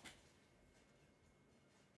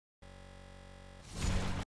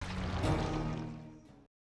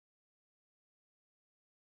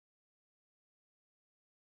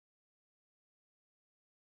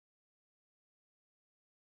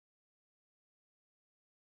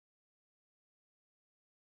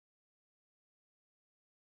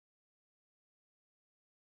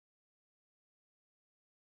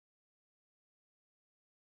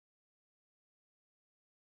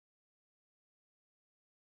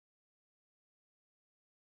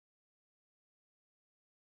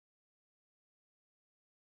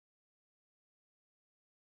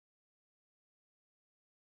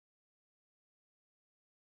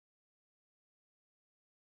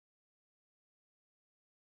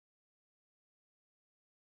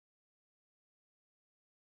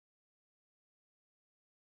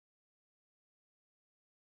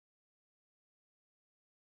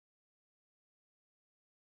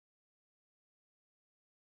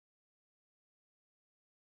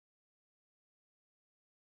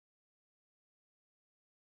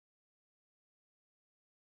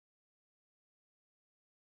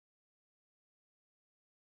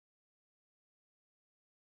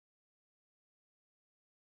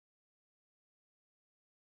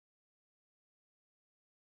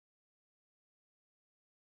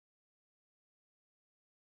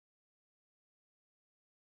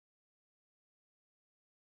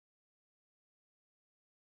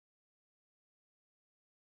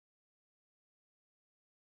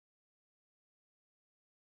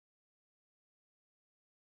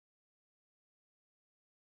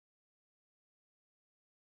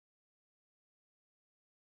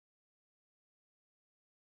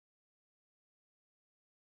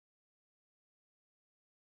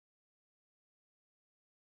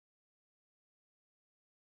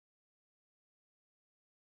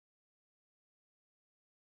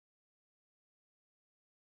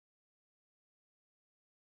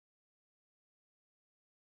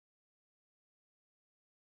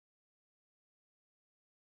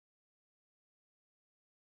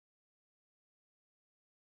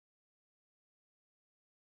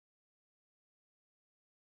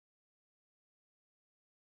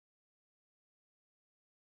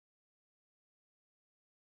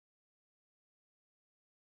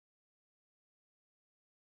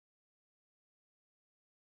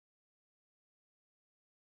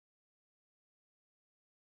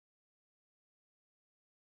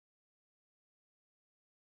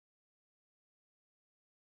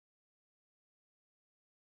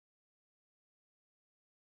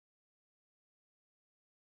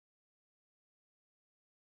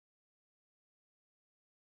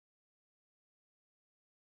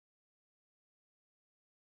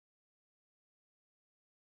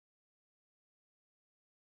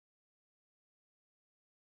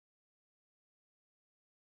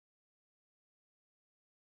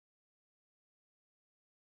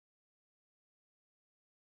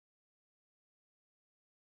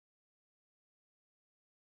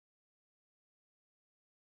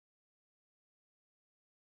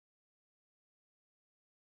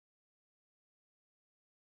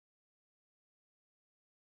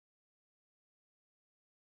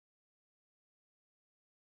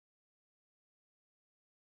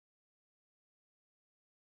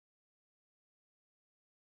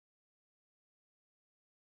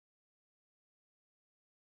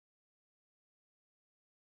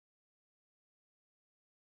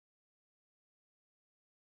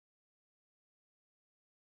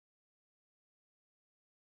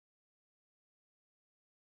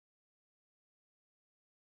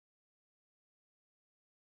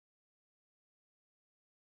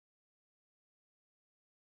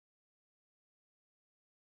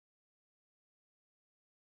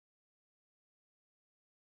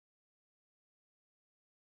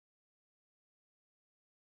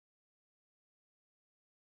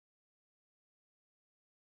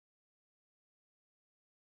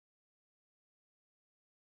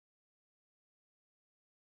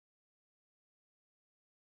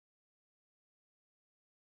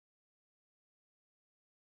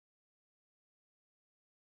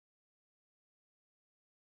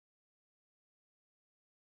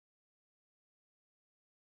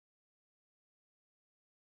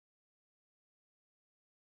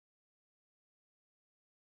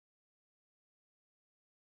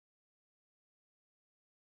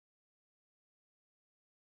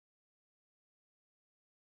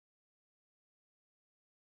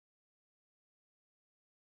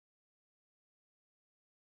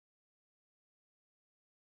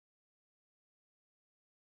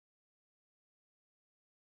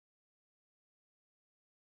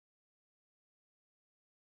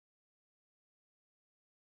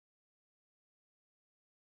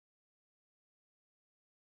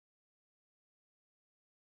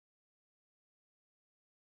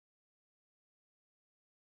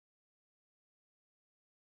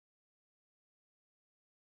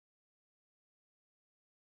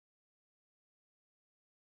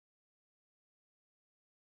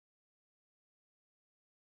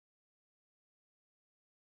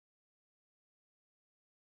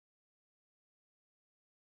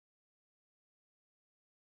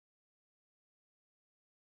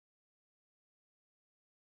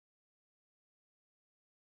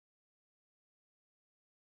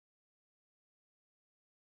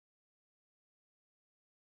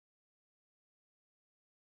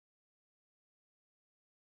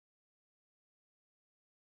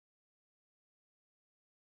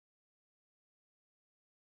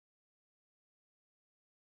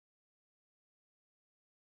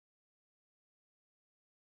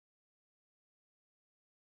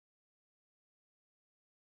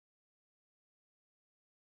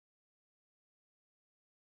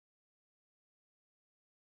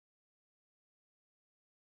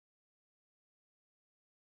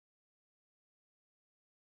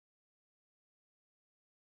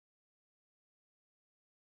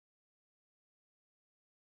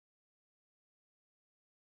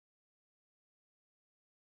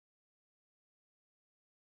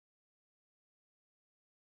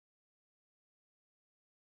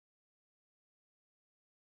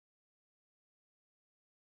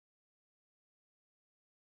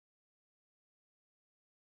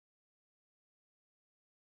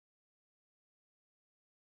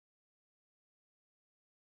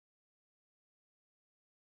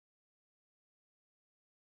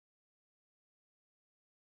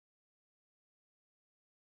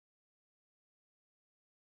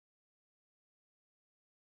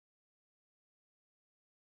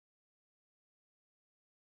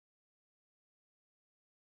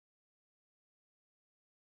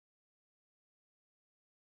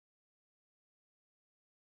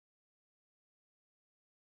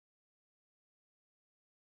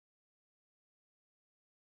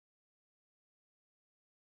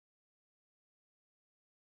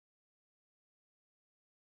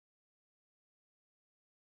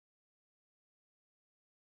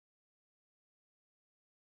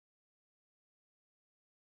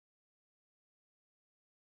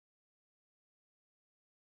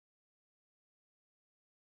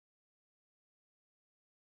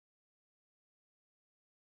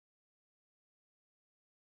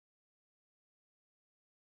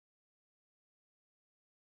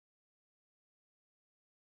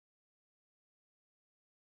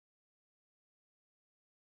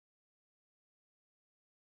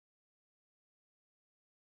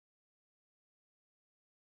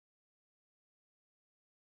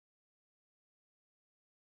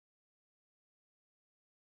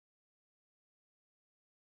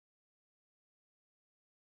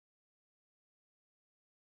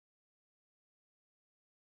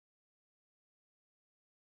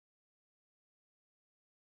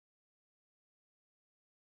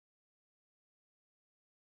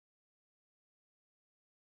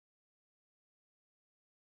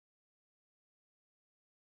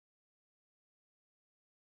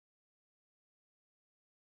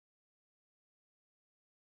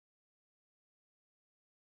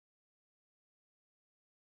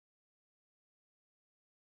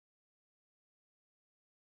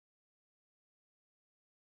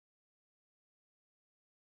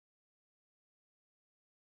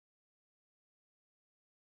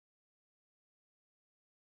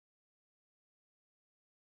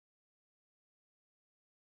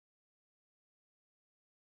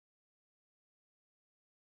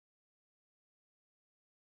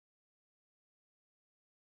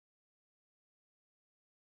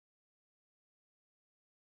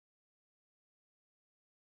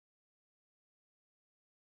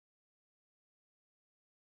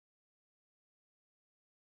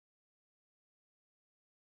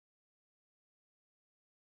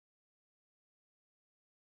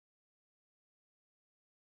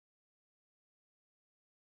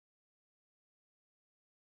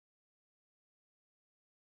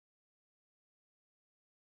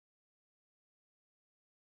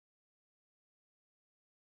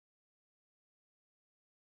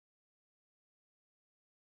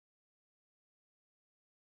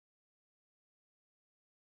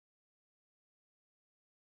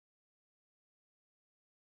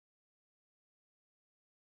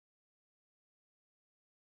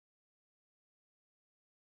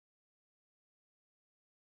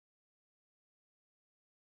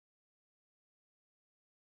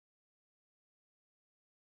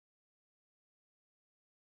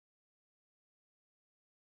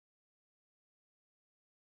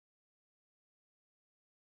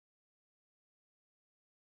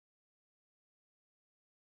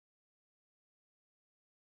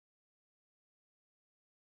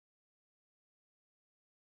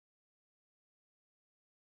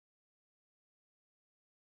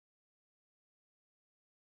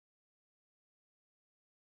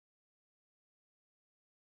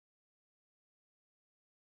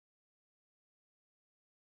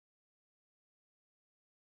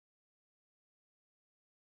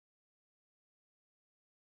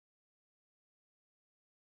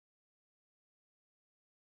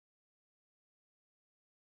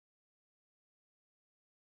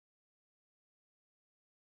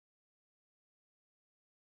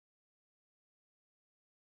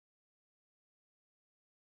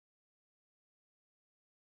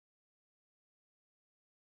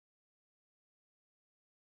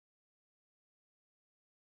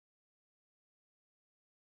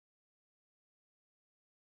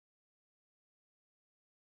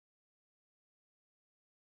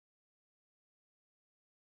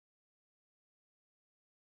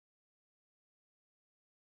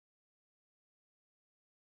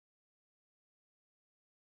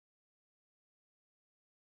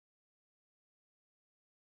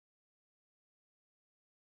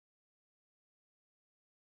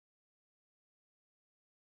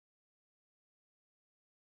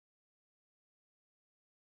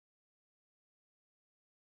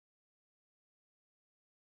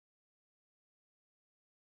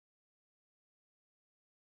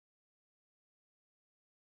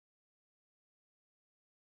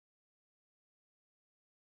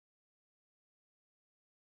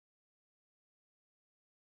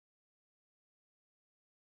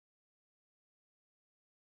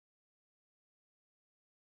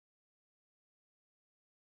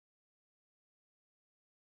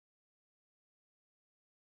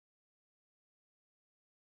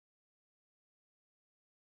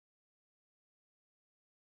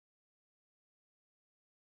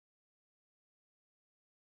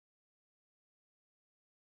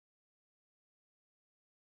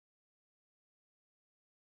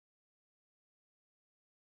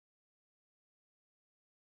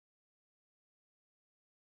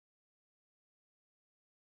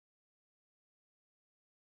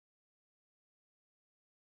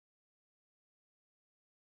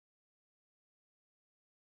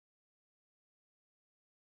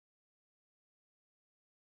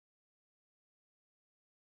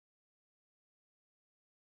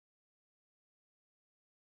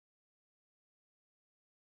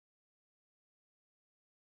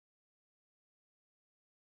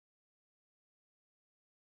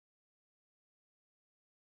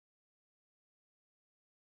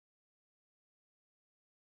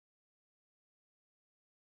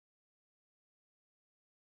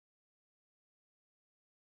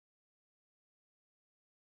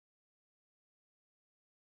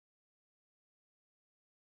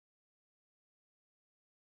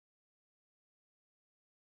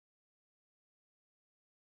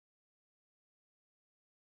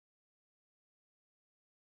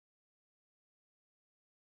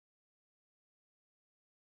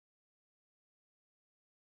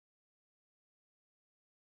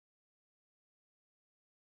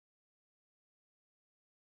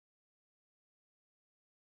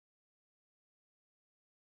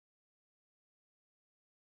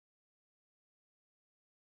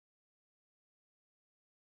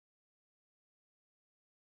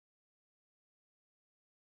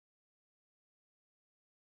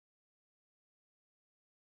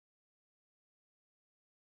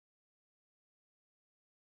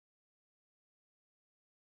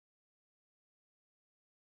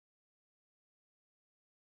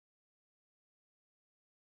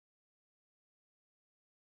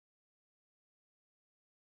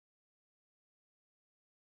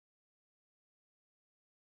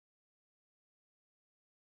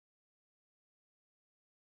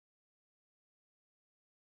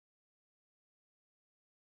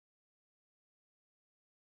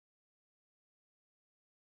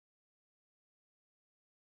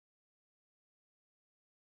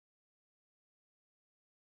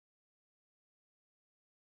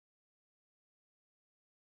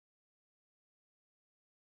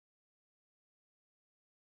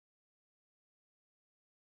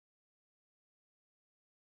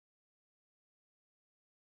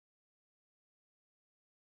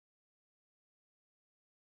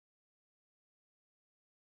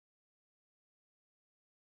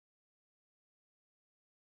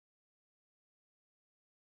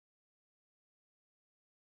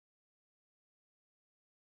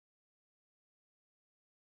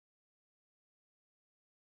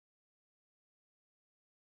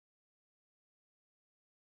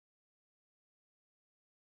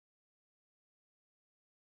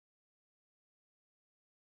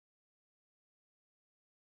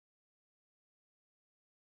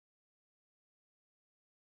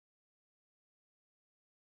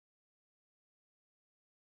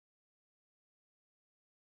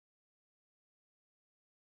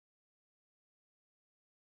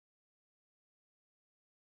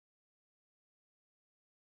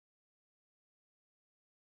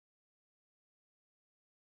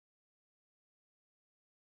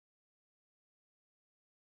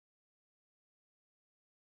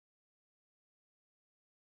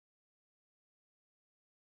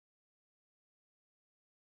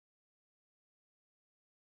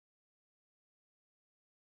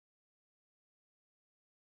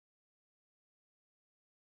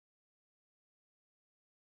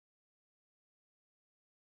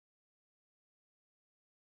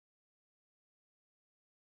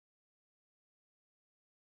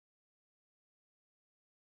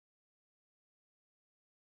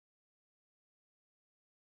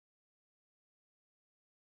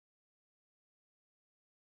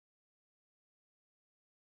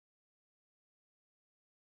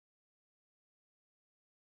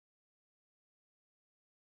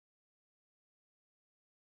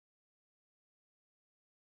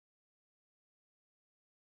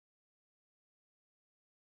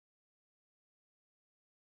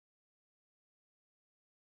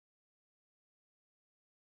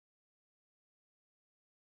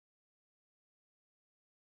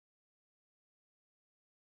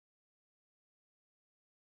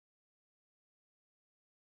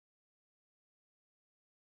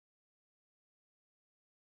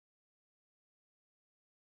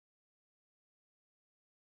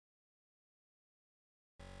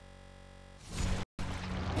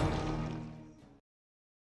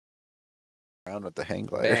 around with the hang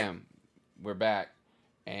glider. Bam, we're back,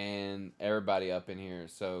 and everybody up in here.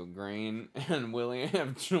 So Green and Willie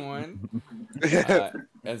have joined,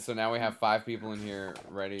 and so now we have 5 people in here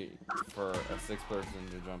ready for a 6th person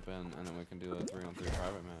to jump in, and then we can do a 3-on-3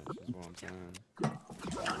 private match. Is what I'm saying.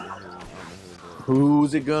 I don't know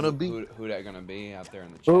Who's it gonna be? who that gonna be out there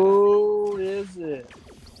in the chat. Who is it?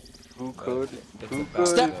 Who could? It's Who about could? to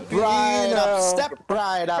Step go right up, step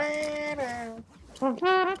right up.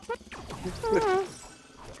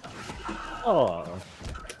 Oh,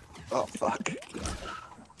 Oh fuck!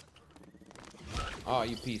 Oh,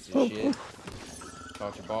 you piece of shit.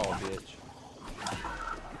 Caught your ball, bitch.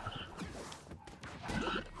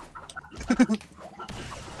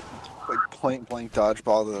 Like point blank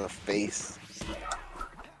dodgeball to the face.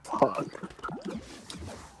 Fuck.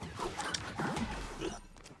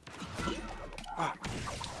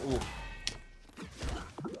 Ooh.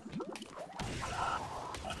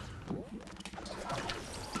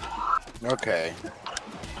 Okay.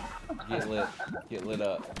 Get lit. Get lit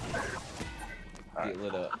up. Get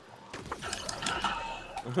lit up.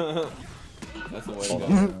 That's the way to hold go.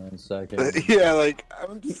 on 1 second. Yeah, like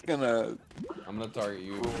I'm just gonna. I'm gonna target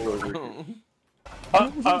you.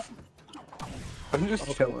 I'm just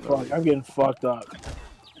Okay, chilling. fuck, I'm getting fucked up.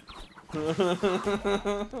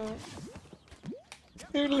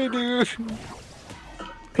 Doodly doo.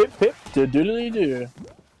 Pip pip to doodly doo.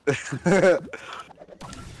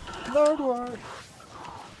 Nardwar.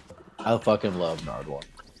 I fucking love Nardwar.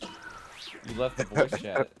 You left the voice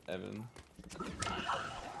chat, Evan.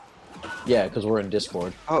 Yeah, because we're in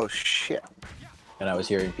Discord, Oh shit. and I was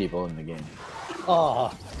hearing people in the game.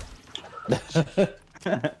 Oh,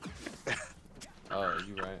 Oh,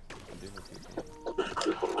 you right. I do hear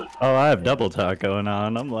people. oh, I have double talk going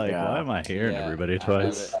on. I'm like, Yeah. why am I hearing Yeah, everybody I have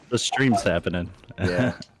twice? it. The stream's happening.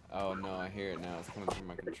 Yeah. Oh no, I hear it now. It's coming through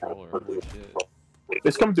my controller. Holy shit.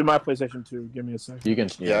 It's coming through my PlayStation 2. Give me a second. You can.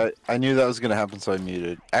 Yeah, I knew that was gonna happen, so I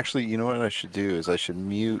muted. Actually, you know what I should do is I should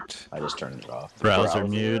mute. I just turned it off. Browser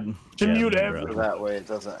mute. To mute mute everything. So browser. that way it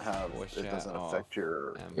doesn't have. Voice It chat doesn't off. affect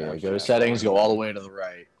your. And Yeah, voice go to chat settings, on. go all the way to the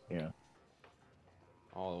right. Yeah.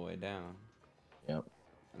 All the way down. Yep.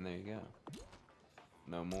 And there you go.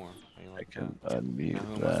 No more. How you I like can that? Now unmute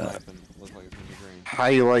who am I that. sniping? Looks like it's gonna be Green. How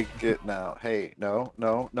you like it now? Hey, no,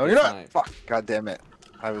 you're not. Snipe. Fuck, god damn it!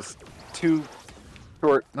 I was too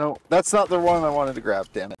short. No, that's not the one I wanted to grab.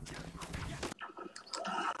 Damn it,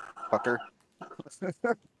 fucker.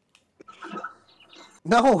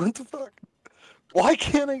 No, what the fuck? Why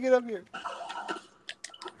can't I get up here?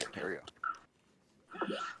 Here we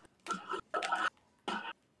go.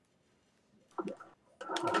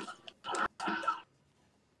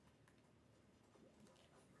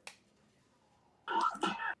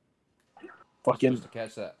 Fucking Supposed to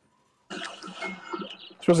catch that.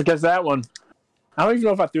 supposed to catch that one. I don't even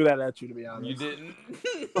know if I threw that at you, to be honest. You didn't.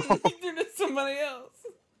 You threw it to somebody else.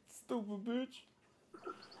 Stupid bitch.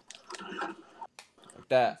 Like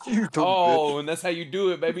that. You dumb Oh, bitch. and that's how you do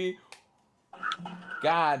it, baby.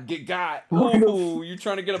 God, get got. Ooh, you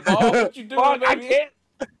trying to get a ball? What you doing, Fuck, I baby? can't.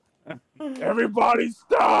 Everybody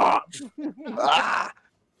stop! Ah!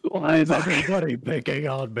 Why is everybody picking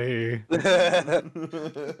on me?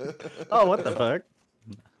 Oh, what the fuck?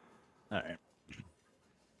 Alright.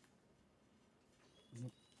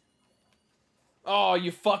 Oh,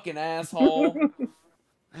 you fucking asshole.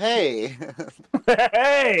 Hey,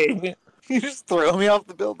 Hey! you just throw me off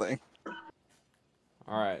the building.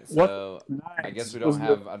 All right, What? so Nice. I guess we don't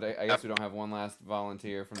have. I guess we don't have one last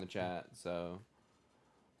volunteer from the chat. So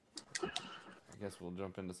I guess we'll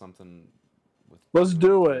jump into something with. Let's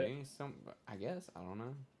do three. I guess I don't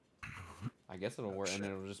know. I guess it'll work, and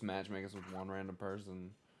it'll just matchmake us with one random person.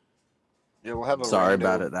 Yeah, we'll have a Sorry rando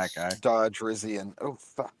about it, that guy. Dodge Rizzy and oh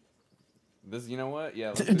fuck. This, you know what? Yeah,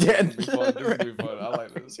 let's do this. This will be fun. This will be fun. I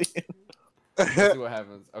like this. Let's see what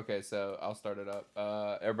happens. Okay, so I'll start it up.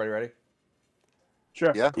 Everybody ready?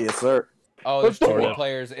 Sure. Yeah. Yes, sir. Oh, there's Let's two do more it.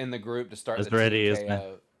 players in the group to start As the ready as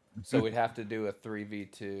TKO. So we'd have to do a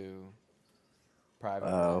 3v2 private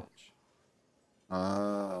Oh. match.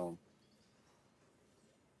 Oh.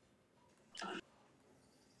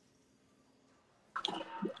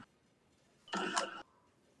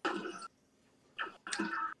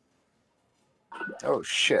 Oh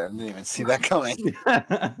shit! I didn't even see that coming.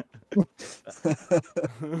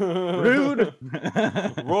 Rude!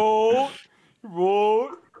 Roll! Roll!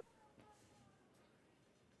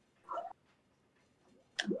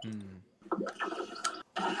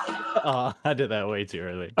 Oh, I did that way too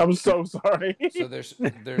early. I'm so sorry. So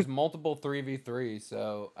there's multiple 3v3,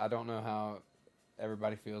 so I don't know how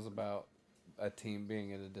everybody feels about a team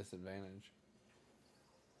being at a disadvantage.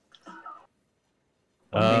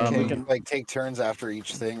 I mean, We can you like take turns after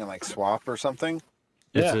each thing and like swap or something?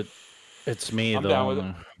 It's Yeah. it's me I'm the down with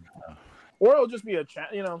only. Or it'll just be a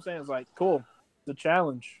you know what I'm saying? It's like, cool. The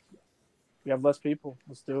challenge. We have less people.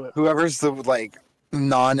 Let's do it. Whoever's the like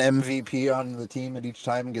non-MVP on the team at each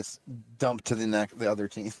time gets dumped to the other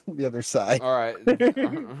team, the other side. All right.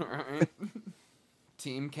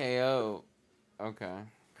 Team KO. Okay.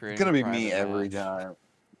 It's gonna be Creating a me private every match. time.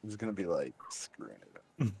 It's gonna be like screwing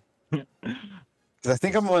it up. Because I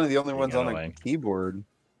think I'm one of the only ones on the annoying. keyboard.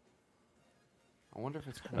 I wonder if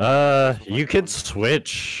it's. You could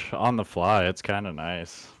switch on the fly. It's kind of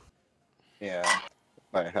nice. Yeah,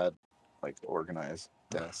 if I had like organized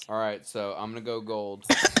desk. All right, so I'm gonna go gold.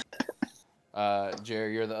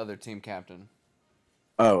 Jerry, you're the other team captain.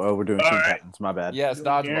 Oh, we're doing team Alright. captains. My bad. Yes, You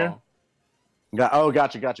dodgeball.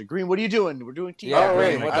 Gotcha. Green, what are you doing? We're doing team. Yeah, Oh,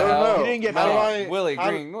 Green, wait, what I the don't hell? know. You didn't get How do mad. I- Willie, how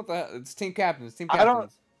do- Green, what the hell? It's team captains. Team I captains.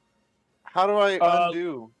 don't- How do I Uh,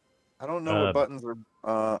 undo? I don't know what buttons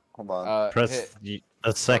are. Hold on. Press hit.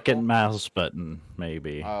 the second mouse button,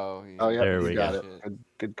 maybe. Oh, yeah. Oh yeah, There you we got go. it.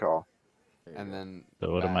 Good call. And then.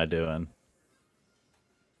 So what am I doing?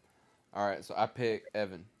 All right, so I pick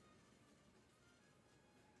Evan.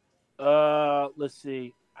 Let's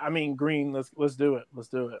see. I mean, Green. Let's do it. Let's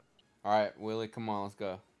do it. All right, Willie, come on, let's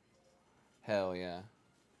go. Hell yeah.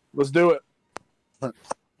 Let's do it.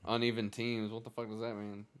 Uneven teams. What the fuck does that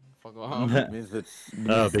mean? Fuck off. It means that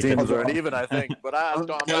Oh, because- teams are uneven, I think. But I don't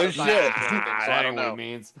No know. shit. Nah, So that I ain't don't what it know.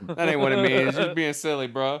 means. That ain't what it means. You're just being silly,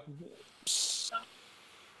 bro.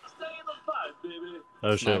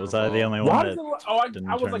 Oh shit! Was I Sniper the ball. only Why one does that it? Oh, I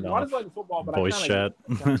didn't was turn like, it why off? does it like football? But Voice I chat.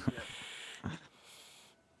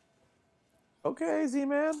 Okay,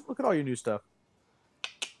 Z-Man. Look at all your new stuff.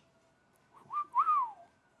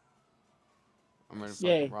 I'm ready for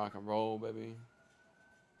Yay. fucking rock and roll, baby.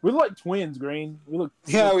 We look like twins, Green. We look.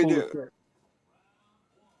 Yeah, look we cool do. as shit.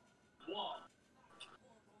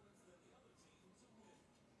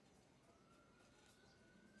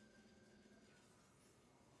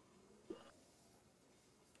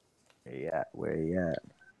 Where you at? Where you at?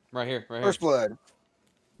 Right here, right here. First blood.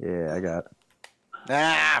 Yeah, I got it.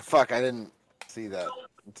 Ah, fuck! I didn't see that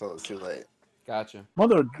until it's too late. Gotcha.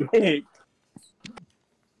 Mother dick.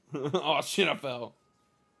 Oh shit, I fell.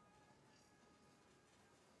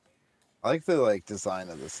 I like the design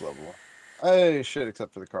of this level. Oh shit!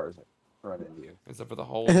 Except for the cars that run into you. Except for the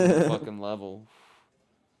holes in the fucking level.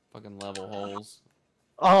 Fucking level holes.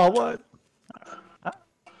 Oh what?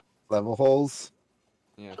 Level holes.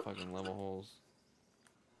 Yeah, fucking level holes.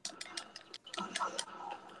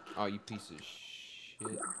 Oh, you piece of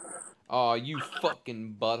shit. Oh, you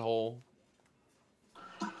fucking butthole.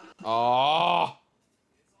 Oh.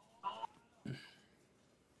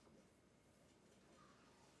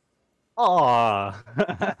 Aw.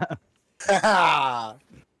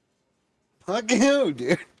 Fuck you,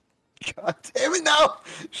 dude. God damn it! No,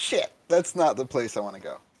 shit. That's not the place I want to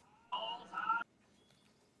go.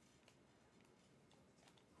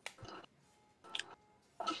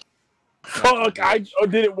 Fuck! I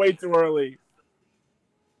did it way too early.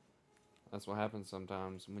 That's what happens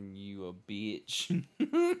sometimes when you a bitch.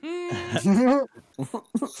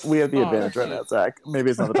 We have the Oh, advantage right shit. now, Zach.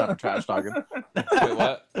 Maybe it's not the time for trash talking. Wait,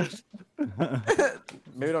 what?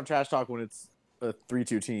 Maybe don't trash talk when it's a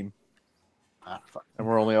 3-2 team Ah, fuck. and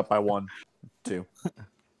we're only up by 1, 2.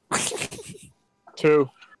 2.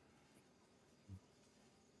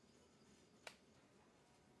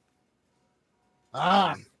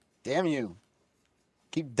 Ah, damn you.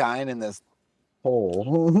 Keep dying in this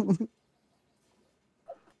hole.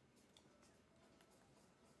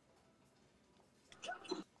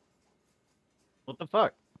 What the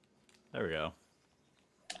fuck? There we go.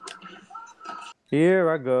 Here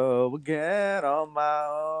I go again on my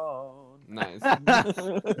own. Nice.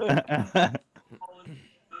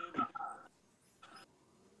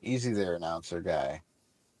 Easy there, announcer guy.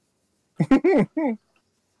 Supposed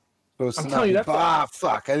I'm to telling you, not be- that's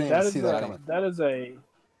fuck! I didn't That even is see that coming. that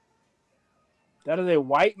is a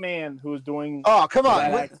white man who is doing. Oh, come on!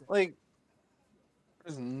 Bad What- accent. like,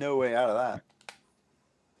 there's no way out of that.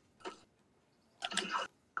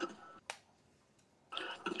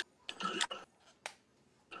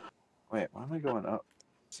 Wait, why am I going up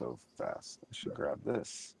so fast? I should grab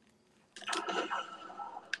this.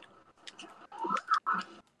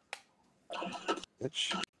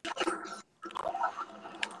 Bitch.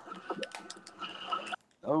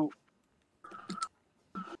 Oh.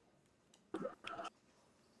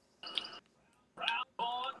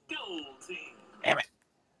 Damn it.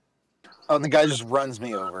 Oh, and the guy just runs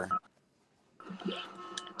me over.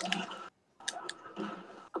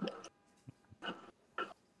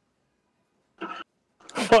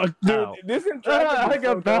 Fuck, dude. Ow. This in I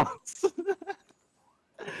got bounced.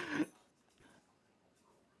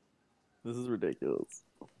 This is ridiculous.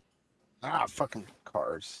 Ah, fucking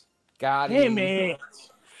cars. Got Hey, him. man.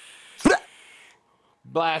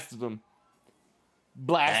 Blasted him.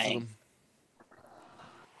 Blasted Dang. him.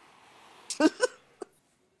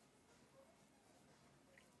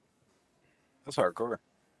 That's hardcore.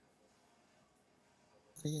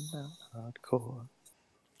 Hardcore.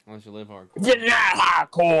 Unless you live hardcore. Get that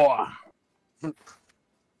hardcore.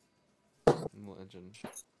 Legend.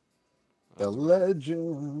 The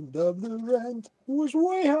legend of the rent was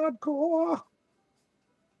way hardcore.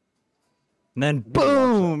 And then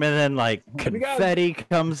boom, and then like Have you guys- confetti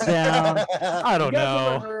comes down. I don't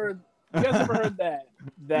know. You guys ever heard that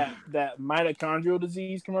mitochondrial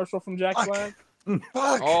disease commercial from Jack Fuck. Black?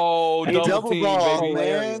 Fuck. Oh, Hey, double team, ball, baby.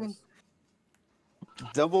 man.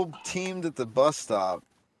 Double teamed at the bus stop.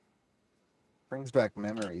 Brings back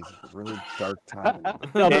memories of a really dark time.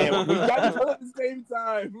 Damn, we got each other at the same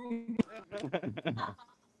time.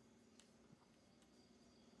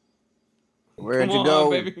 Where'd Come you on, go?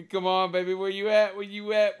 baby. Come on, baby. Where you at? Where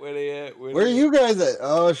you at? Where they at? Where are you guys at?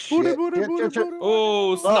 Oh shit!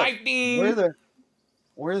 Oh, sniped him.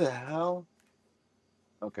 Where the hell?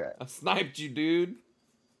 Okay. I sniped you, dude.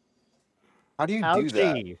 How do you do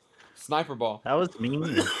that? Ouchie. Sniper ball. That was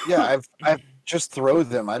mean. Yeah, I've just throw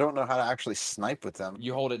them. I don't know how to actually snipe with them.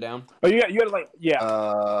 You hold it down. Oh, you gotta like, yeah.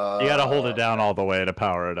 You gotta hold it down all the way to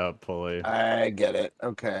power it up fully. I get it.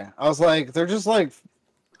 Okay. I was like, they're just like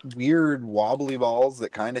weird wobbly balls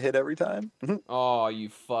that kind of hit every time. Oh, you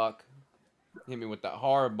fuck. Hit me with that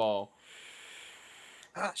hard ball.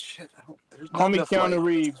 Ah, shit. There's Call not me enough, Keanu like,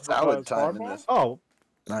 Reeves. salad time in Hardball? this. Oh,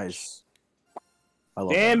 Nice. I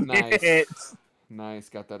love Damn Nice. it. Nice.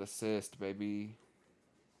 Got that assist, baby.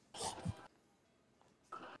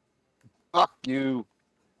 Fuck you.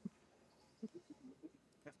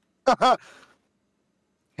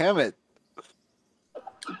 Damn it.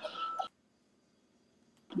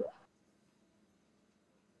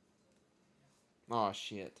 Oh,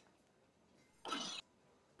 shit.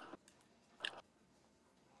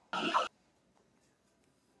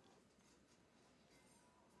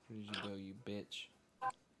 Where did you go, you bitch?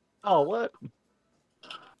 oh, what?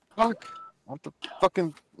 Fuck. I want the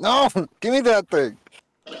fucking... No! Give me that thing.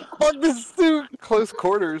 Fuck this dude. Close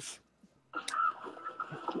quarters.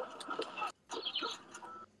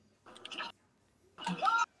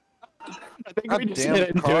 I think we God just damn hit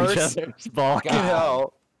into cars. each other's ball. Fucking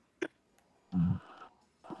hell.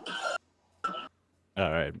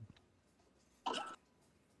 All right.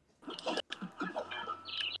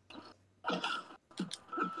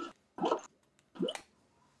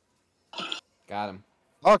 Got him.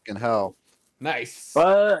 Fucking hell. Nice.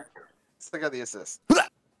 Fuck. I got the assist.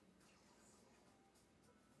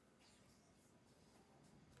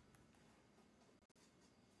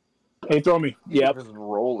 Hey, throw me. Yep. Just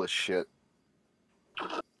roll as shit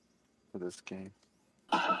for this game.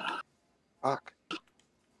 Fuck.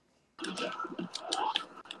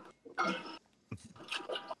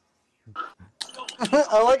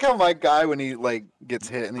 I like how my guy, when he like gets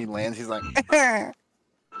hit and he lands, he's like,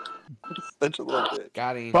 such a little bit.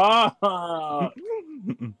 Got him. Fuck.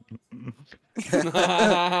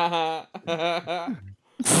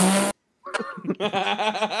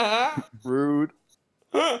 Rude.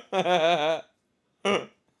 I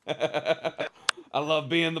love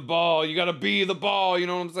being the ball. You gotta be the ball. You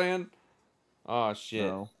know what I'm saying? Oh shit.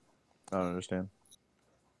 No, I don't understand.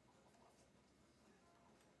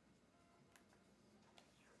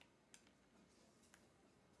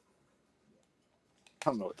 I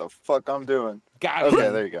don't know what the fuck I'm doing. Got him. Okay,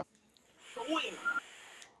 there you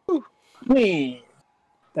go. Man.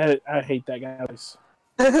 I hate that guy.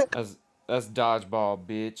 That's dodgeball,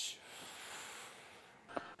 bitch.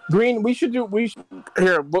 Green,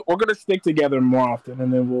 here, we're gonna stick together more often,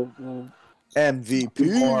 and then we'll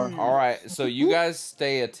MVP. All right, so you guys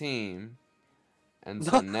stay a team, and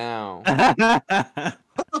so now.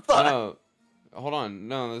 No, hold on.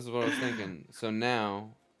 No, this is what I was thinking. So now,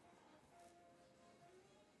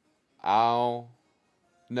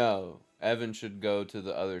 Evan should go to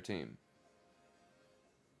the other team.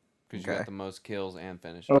 Because you Okay. got the most kills and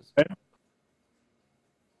finishes. Okay.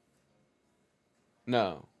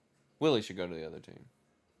 No, Willie should go to the other team.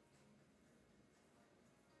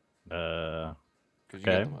 Because you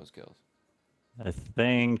got Okay. the most kills. I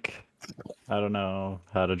think I don't know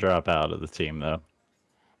how to drop out of the team though.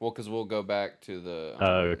 Well, because we'll go back to the.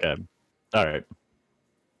 Oh, okay. All right.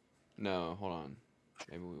 No, hold on.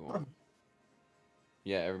 Maybe we won't.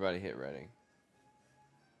 Yeah, everybody hit ready.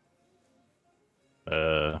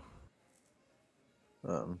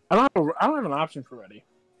 I don't have an option for ready.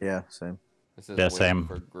 Yeah, same. This is Yeah, waiting same.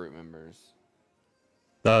 for group members.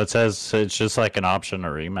 No, it says it's just like an option to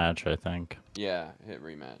rematch, I think. Yeah, hit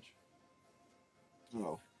rematch.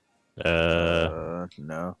 Oh.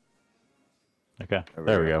 No. Okay, There we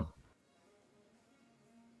there we go. go.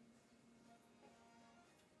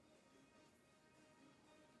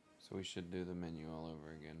 So we should do the menu all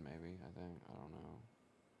over again, maybe, I think. I don't know.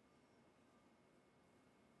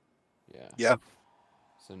 Yeah. Yeah.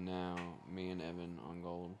 So now, me and Evan on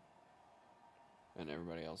gold. And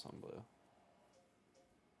everybody else on blue.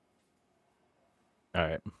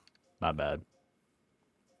 Alright, not bad.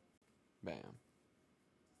 Bam.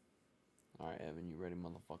 Alright, Evan, you ready,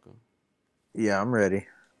 motherfucker? Yeah, I'm ready.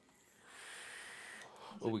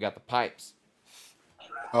 Oh, we got the pipes.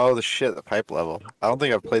 Oh, the shit, the pipe level. I don't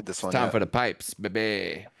think I've played this It's one time yet. for the pipes,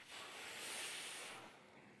 baby.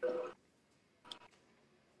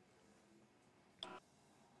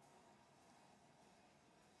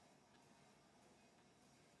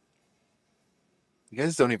 You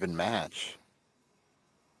guys don't even match.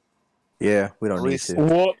 Yeah, we don't At need least- to.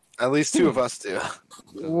 Whoop. At least two of us do. Doesn't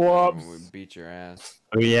matter when we Whoops. beat your ass.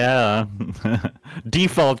 Oh yeah.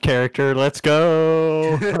 Default character, let's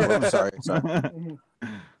go. Oh, I'm sorry.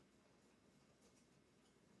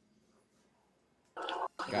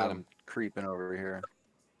 Got him. Creeping over here.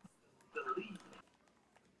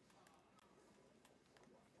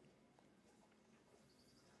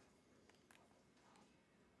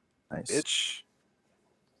 Nice. Bitch.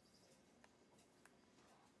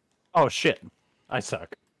 Oh shit. I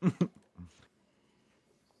suck.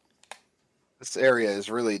 This area is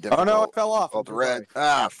really Oh difficult. no, it fell off. Oh, I'm the so red. sorry.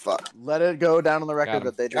 Ah, fuck. Let it go down on the Got record him.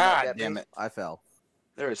 that they did God not get damn me. it. I fell.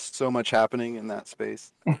 There is so much happening in that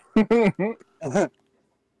space.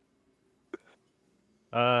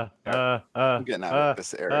 I'm getting out of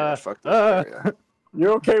this area. Fuck this area.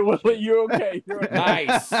 You're okay, Willie. You're okay. You're okay.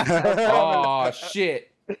 Nice. Oh,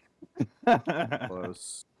 shit.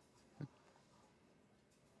 Close.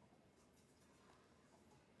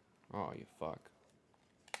 Oh, you fuck.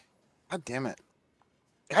 God damn it.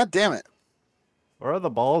 God damn it. Where are the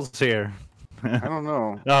balls here? I don't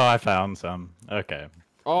know. Oh, I found some. Okay.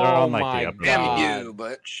 Oh, on, like, the my upper Damn God. you,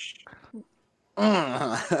 but.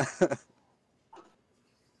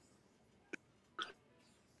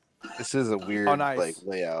 This is a weird nice. like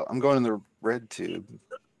layout. I'm going in the red tube.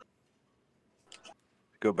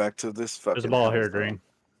 Go back to this fucking. There's a ball here, house, though. Green.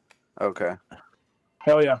 Okay.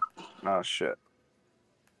 Hell yeah. Oh shit.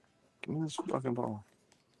 Give me this fucking ball.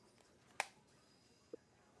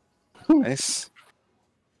 Nice.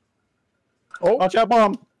 Oh, Watch out,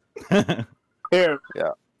 bomb. here.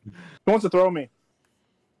 Yeah. Who wants to throw me?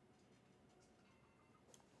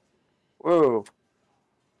 Whoa.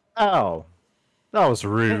 Ow. That was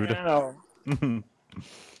rude. Ow.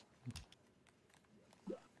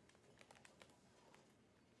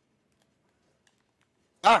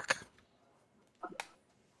 Fuck.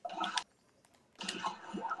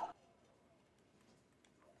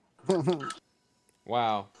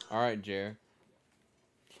 Wow. All right, Jer.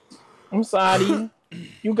 I'm sorry.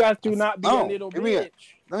 You got to not be a Oh, little give me a-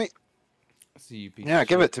 bitch. Let me. See you, piece Yeah, of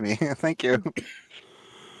give shit. it to me. Thank you.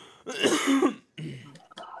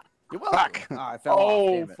 You're welcome. Fuck. I fell off. Oh,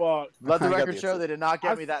 Damn it. fuck. Let the I got record the show they did not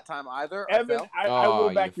get me that time either. I Evan, fell. I Oh,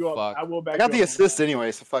 will back you you up. fuck. I will back I got you the up. assist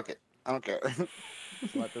anyway, so fuck it. I don't care.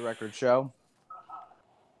 Let the record show.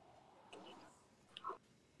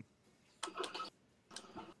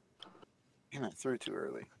 Damn, I threw too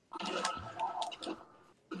early.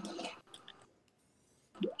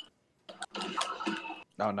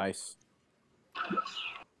 Oh, nice.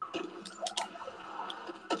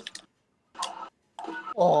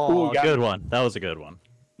 Oh, Ooh, got good me. one. That was a good one.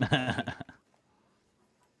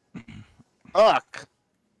 Fuck.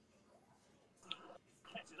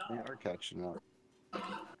 They are catching up.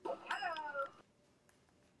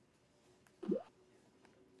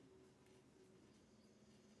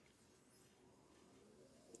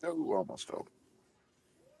 Oh, almost fell.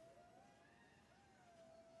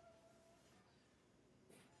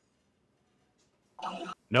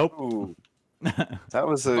 Nope. Ooh, that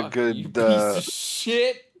was a Fuck you, good. piece of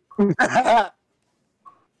shit.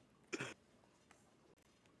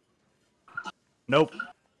 Nope.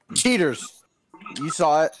 Cheaters. You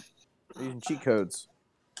saw it. They're using cheat codes.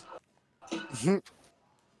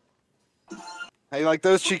 How you like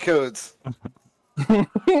those cheat codes?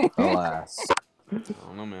 Alas. I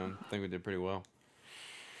don't know, man. I think we did pretty well.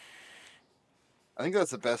 I think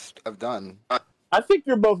that's the best I've done. I think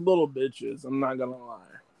you're both little bitches. I'm not gonna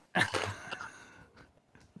lie.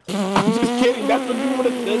 I'm just kidding. That's what you would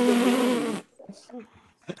have said to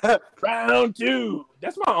me. Round 2.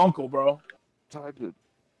 That's my uncle, bro. Time to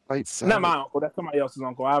fight Not my uncle. That's somebody else's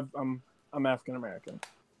uncle. I'm African American.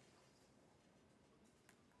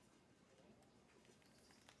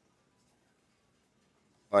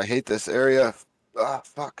 I hate this area. Ah,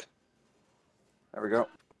 fuck. There we go.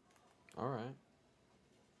 All right.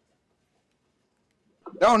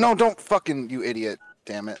 No, no, don't fucking, you idiot.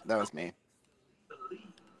 Damn it, that was me.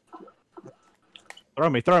 Throw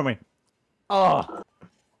me, throw me. Oh.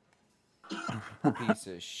 Piece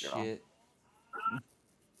of shit.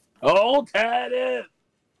 Oh, got it.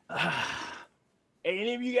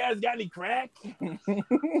 Any of you guys got any crack?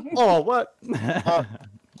 Oh, what? It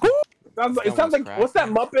sounds like what's that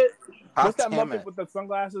Muppet? What's that damn Muppet it. with the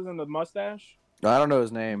sunglasses and the mustache? I don't know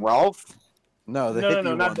his name. Ralph? No, the No, hippie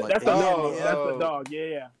no, not one. that's like, the Oh, dog. That's the oh. dog. Yeah,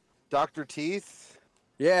 yeah. Dr. Teeth?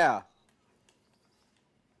 yeah,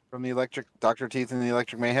 From the Electric, Dr. Teeth and the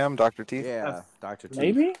Electric Mayhem? Dr. Teeth? yeah, Dr. T.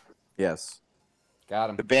 Maybe. Yes.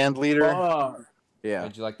 Got The him. band leader? Yeah.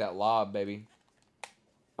 How'd you like that lob, baby? It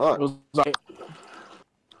Look. was like,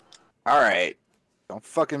 Alright. Don't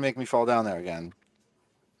fucking make me fall down there again.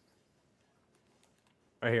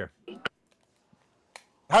 Right here.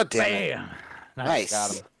 God damn it. Bam. Nice.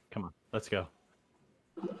 Got him. Come on, let's go.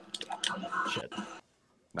 Shit.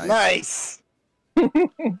 Nice.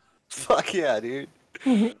 Fuck yeah, dude.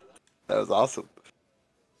 That was awesome.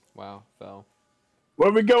 Wow, fell.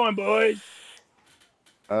 where we going, boys?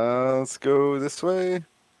 Let's go this way.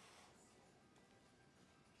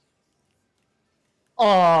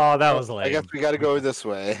 Oh, that was lame. I guess we gotta go this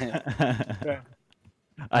way.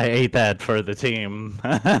 I ate that for the team.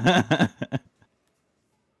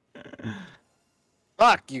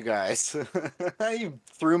 Fuck you guys. You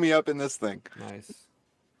threw me up in this thing. Nice.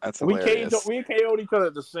 That's We hilarious. KO'd each other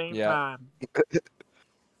at the same Yeah. time.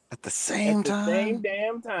 At the same At the time? same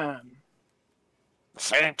damn time.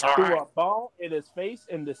 Same Threw a ball in his face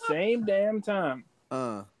in the same damn time.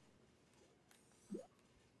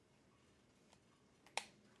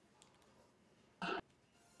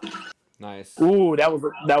 Nice. Ooh, that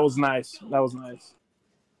was nice. That was nice.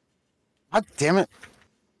 God damn it.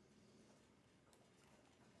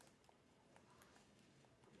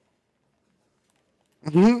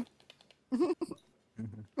 I'm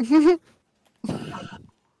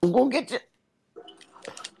gonna get you.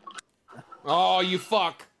 Oh, you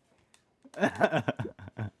fuck.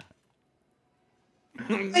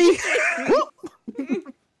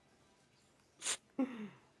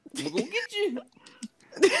 We'll go get you.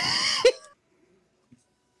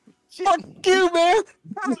 Fuck you, man.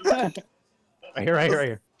 Right here, right here, right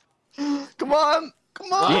here. Come on.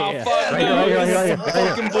 Come on. Oh, Yeah. fuck Right no. here, right This here, is right some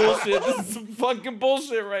here. fucking bullshit. This is some fucking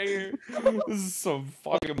bullshit right here. This is some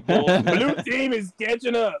fucking bullshit. Blue team is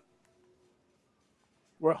catching up.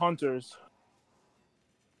 We're hunters.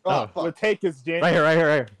 Oh, We'll fuck. take his jam. Right here, right here,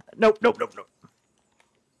 right here. Nope, nope, nope, nope.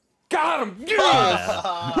 Got him.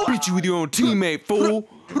 Yes. Beat you with your own teammate, fool.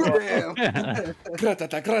 Damn.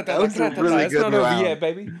 That was a really it's good not over round. yet,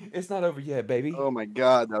 baby. It's not over yet, baby. Oh my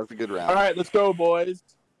god, that was a good All round. right, let's go, boys.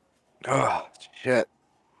 Oh, shit.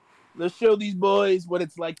 Let's show these boys what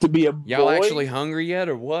it's like to be a Y'all boy. actually hungry yet,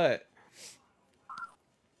 or what?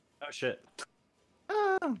 Oh shit.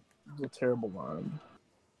 It's a terrible line.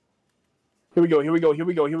 Here we go. Here we go. Here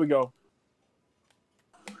we go. Here we go.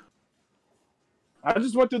 I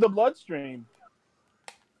just went through the bloodstream.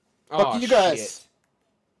 Oh, you guys.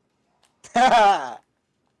 shit.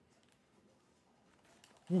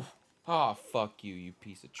 Oh, fuck you, you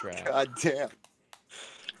piece of trash. God damn.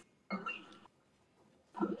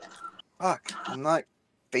 Fuck, I'm not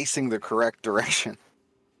facing the correct direction.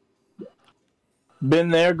 Been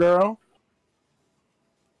there, girl.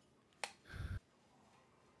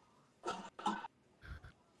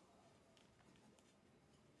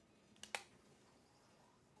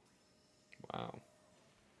 Wow.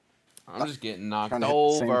 I'm just getting knocked Trying to hit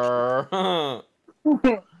the same over.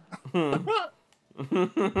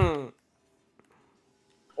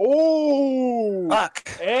 Oh,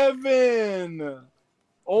 Fuck. Evan.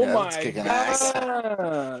 Oh Yeah, that's my kicking ass.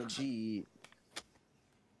 god. Gee.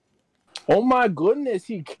 Oh my goodness,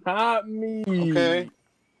 he got me. Okay.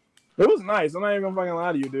 It was nice. I'm not even gonna fucking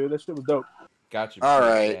lie to you, dude. That shit was dope. Got you. All piece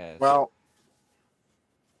of right. ass. Well,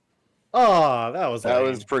 Oh, that was that lame.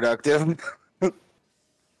 was productive.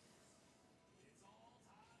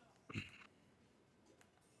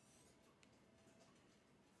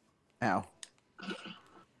 Ow.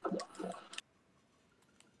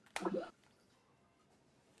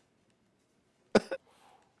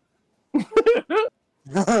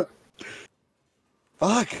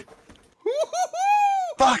 Fuck.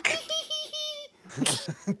 Fuck.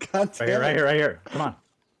 God Right here, damn right it. here, right here. Come on.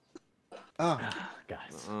 Oh,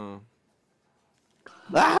 Guys.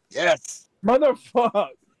 yes. Motherfuck.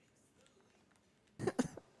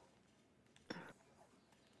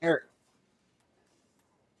 Here.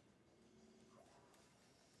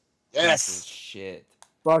 Piece of Yes. shit.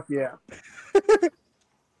 Fuck yeah.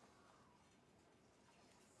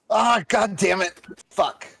 Ah, god damn it.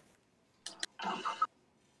 Fuck.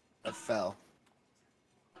 I fell.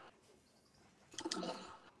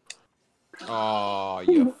 Oh,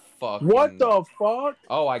 you fucking. What the fuck?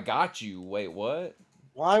 Oh, I got you. Wait, what?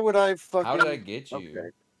 Why would I fucking... How did I get you? Okay.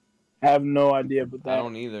 I have no idea, but that. I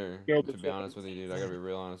don't either. scared To the be shit honest out with you, dude, I gotta be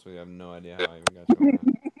real honest with you. I have no idea how I even got you on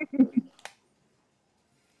that.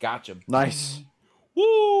 Gotcha. Nice.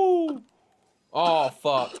 Woo! Oh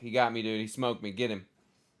fuck, he got me, dude. He smoked me. Get him.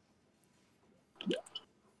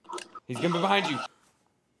 He's gonna be behind you.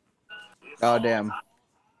 Oh damn.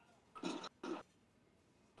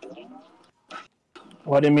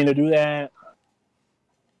 Well, I didn't mean to do that.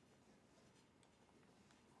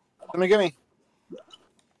 Gimme.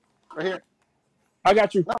 Right here. I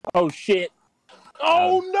got you. Oh shit.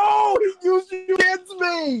 Oh no! He used you against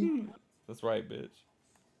me. That's right, bitch.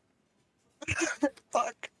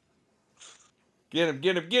 Fuck. Get him,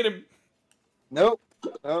 get him, get him. Nope.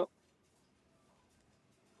 Nope.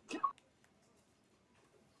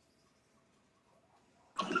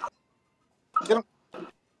 Get him.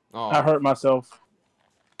 Oh, I hurt myself.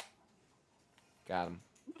 got him.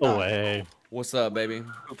 Away. What's up, baby?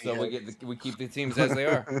 So we keep the teams as they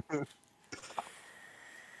are.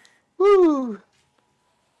 Woo.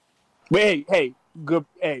 Wait, hey, good.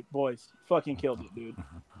 Hey, boys, fucking killed it, dude.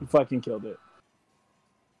 You fucking killed it.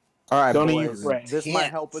 All right, Don't boys. even fret. This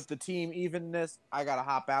might help with the team evenness. I gotta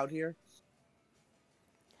hop out here.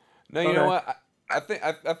 No, you Okay. know what? I think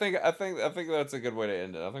that's a good way to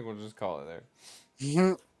end it. I think we'll just call it there.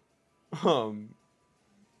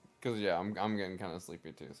 Cause yeah, I'm getting kind of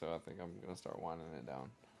sleepy too, so I think I'm gonna start winding it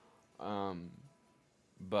down.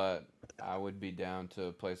 But I would be down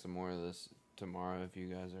to play some more of this tomorrow if you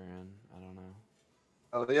guys are in. I don't know.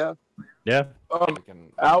 Oh, yeah. Yeah. We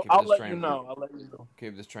can I'll keep this let train- you know. I'll let you know.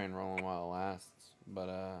 Keep this train rolling while it lasts.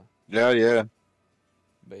 But Yeah.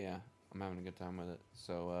 yeah, I'm having a good time with it.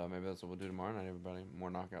 So maybe that's what we'll do tomorrow night, everybody.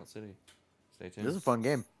 More Knockout City. Stay tuned. This is a fun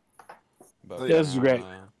game. But This is great.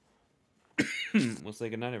 we'll say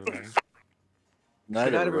goodnight, everybody. Night,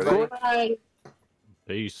 Good night, everybody. everybody.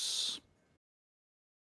 Peace.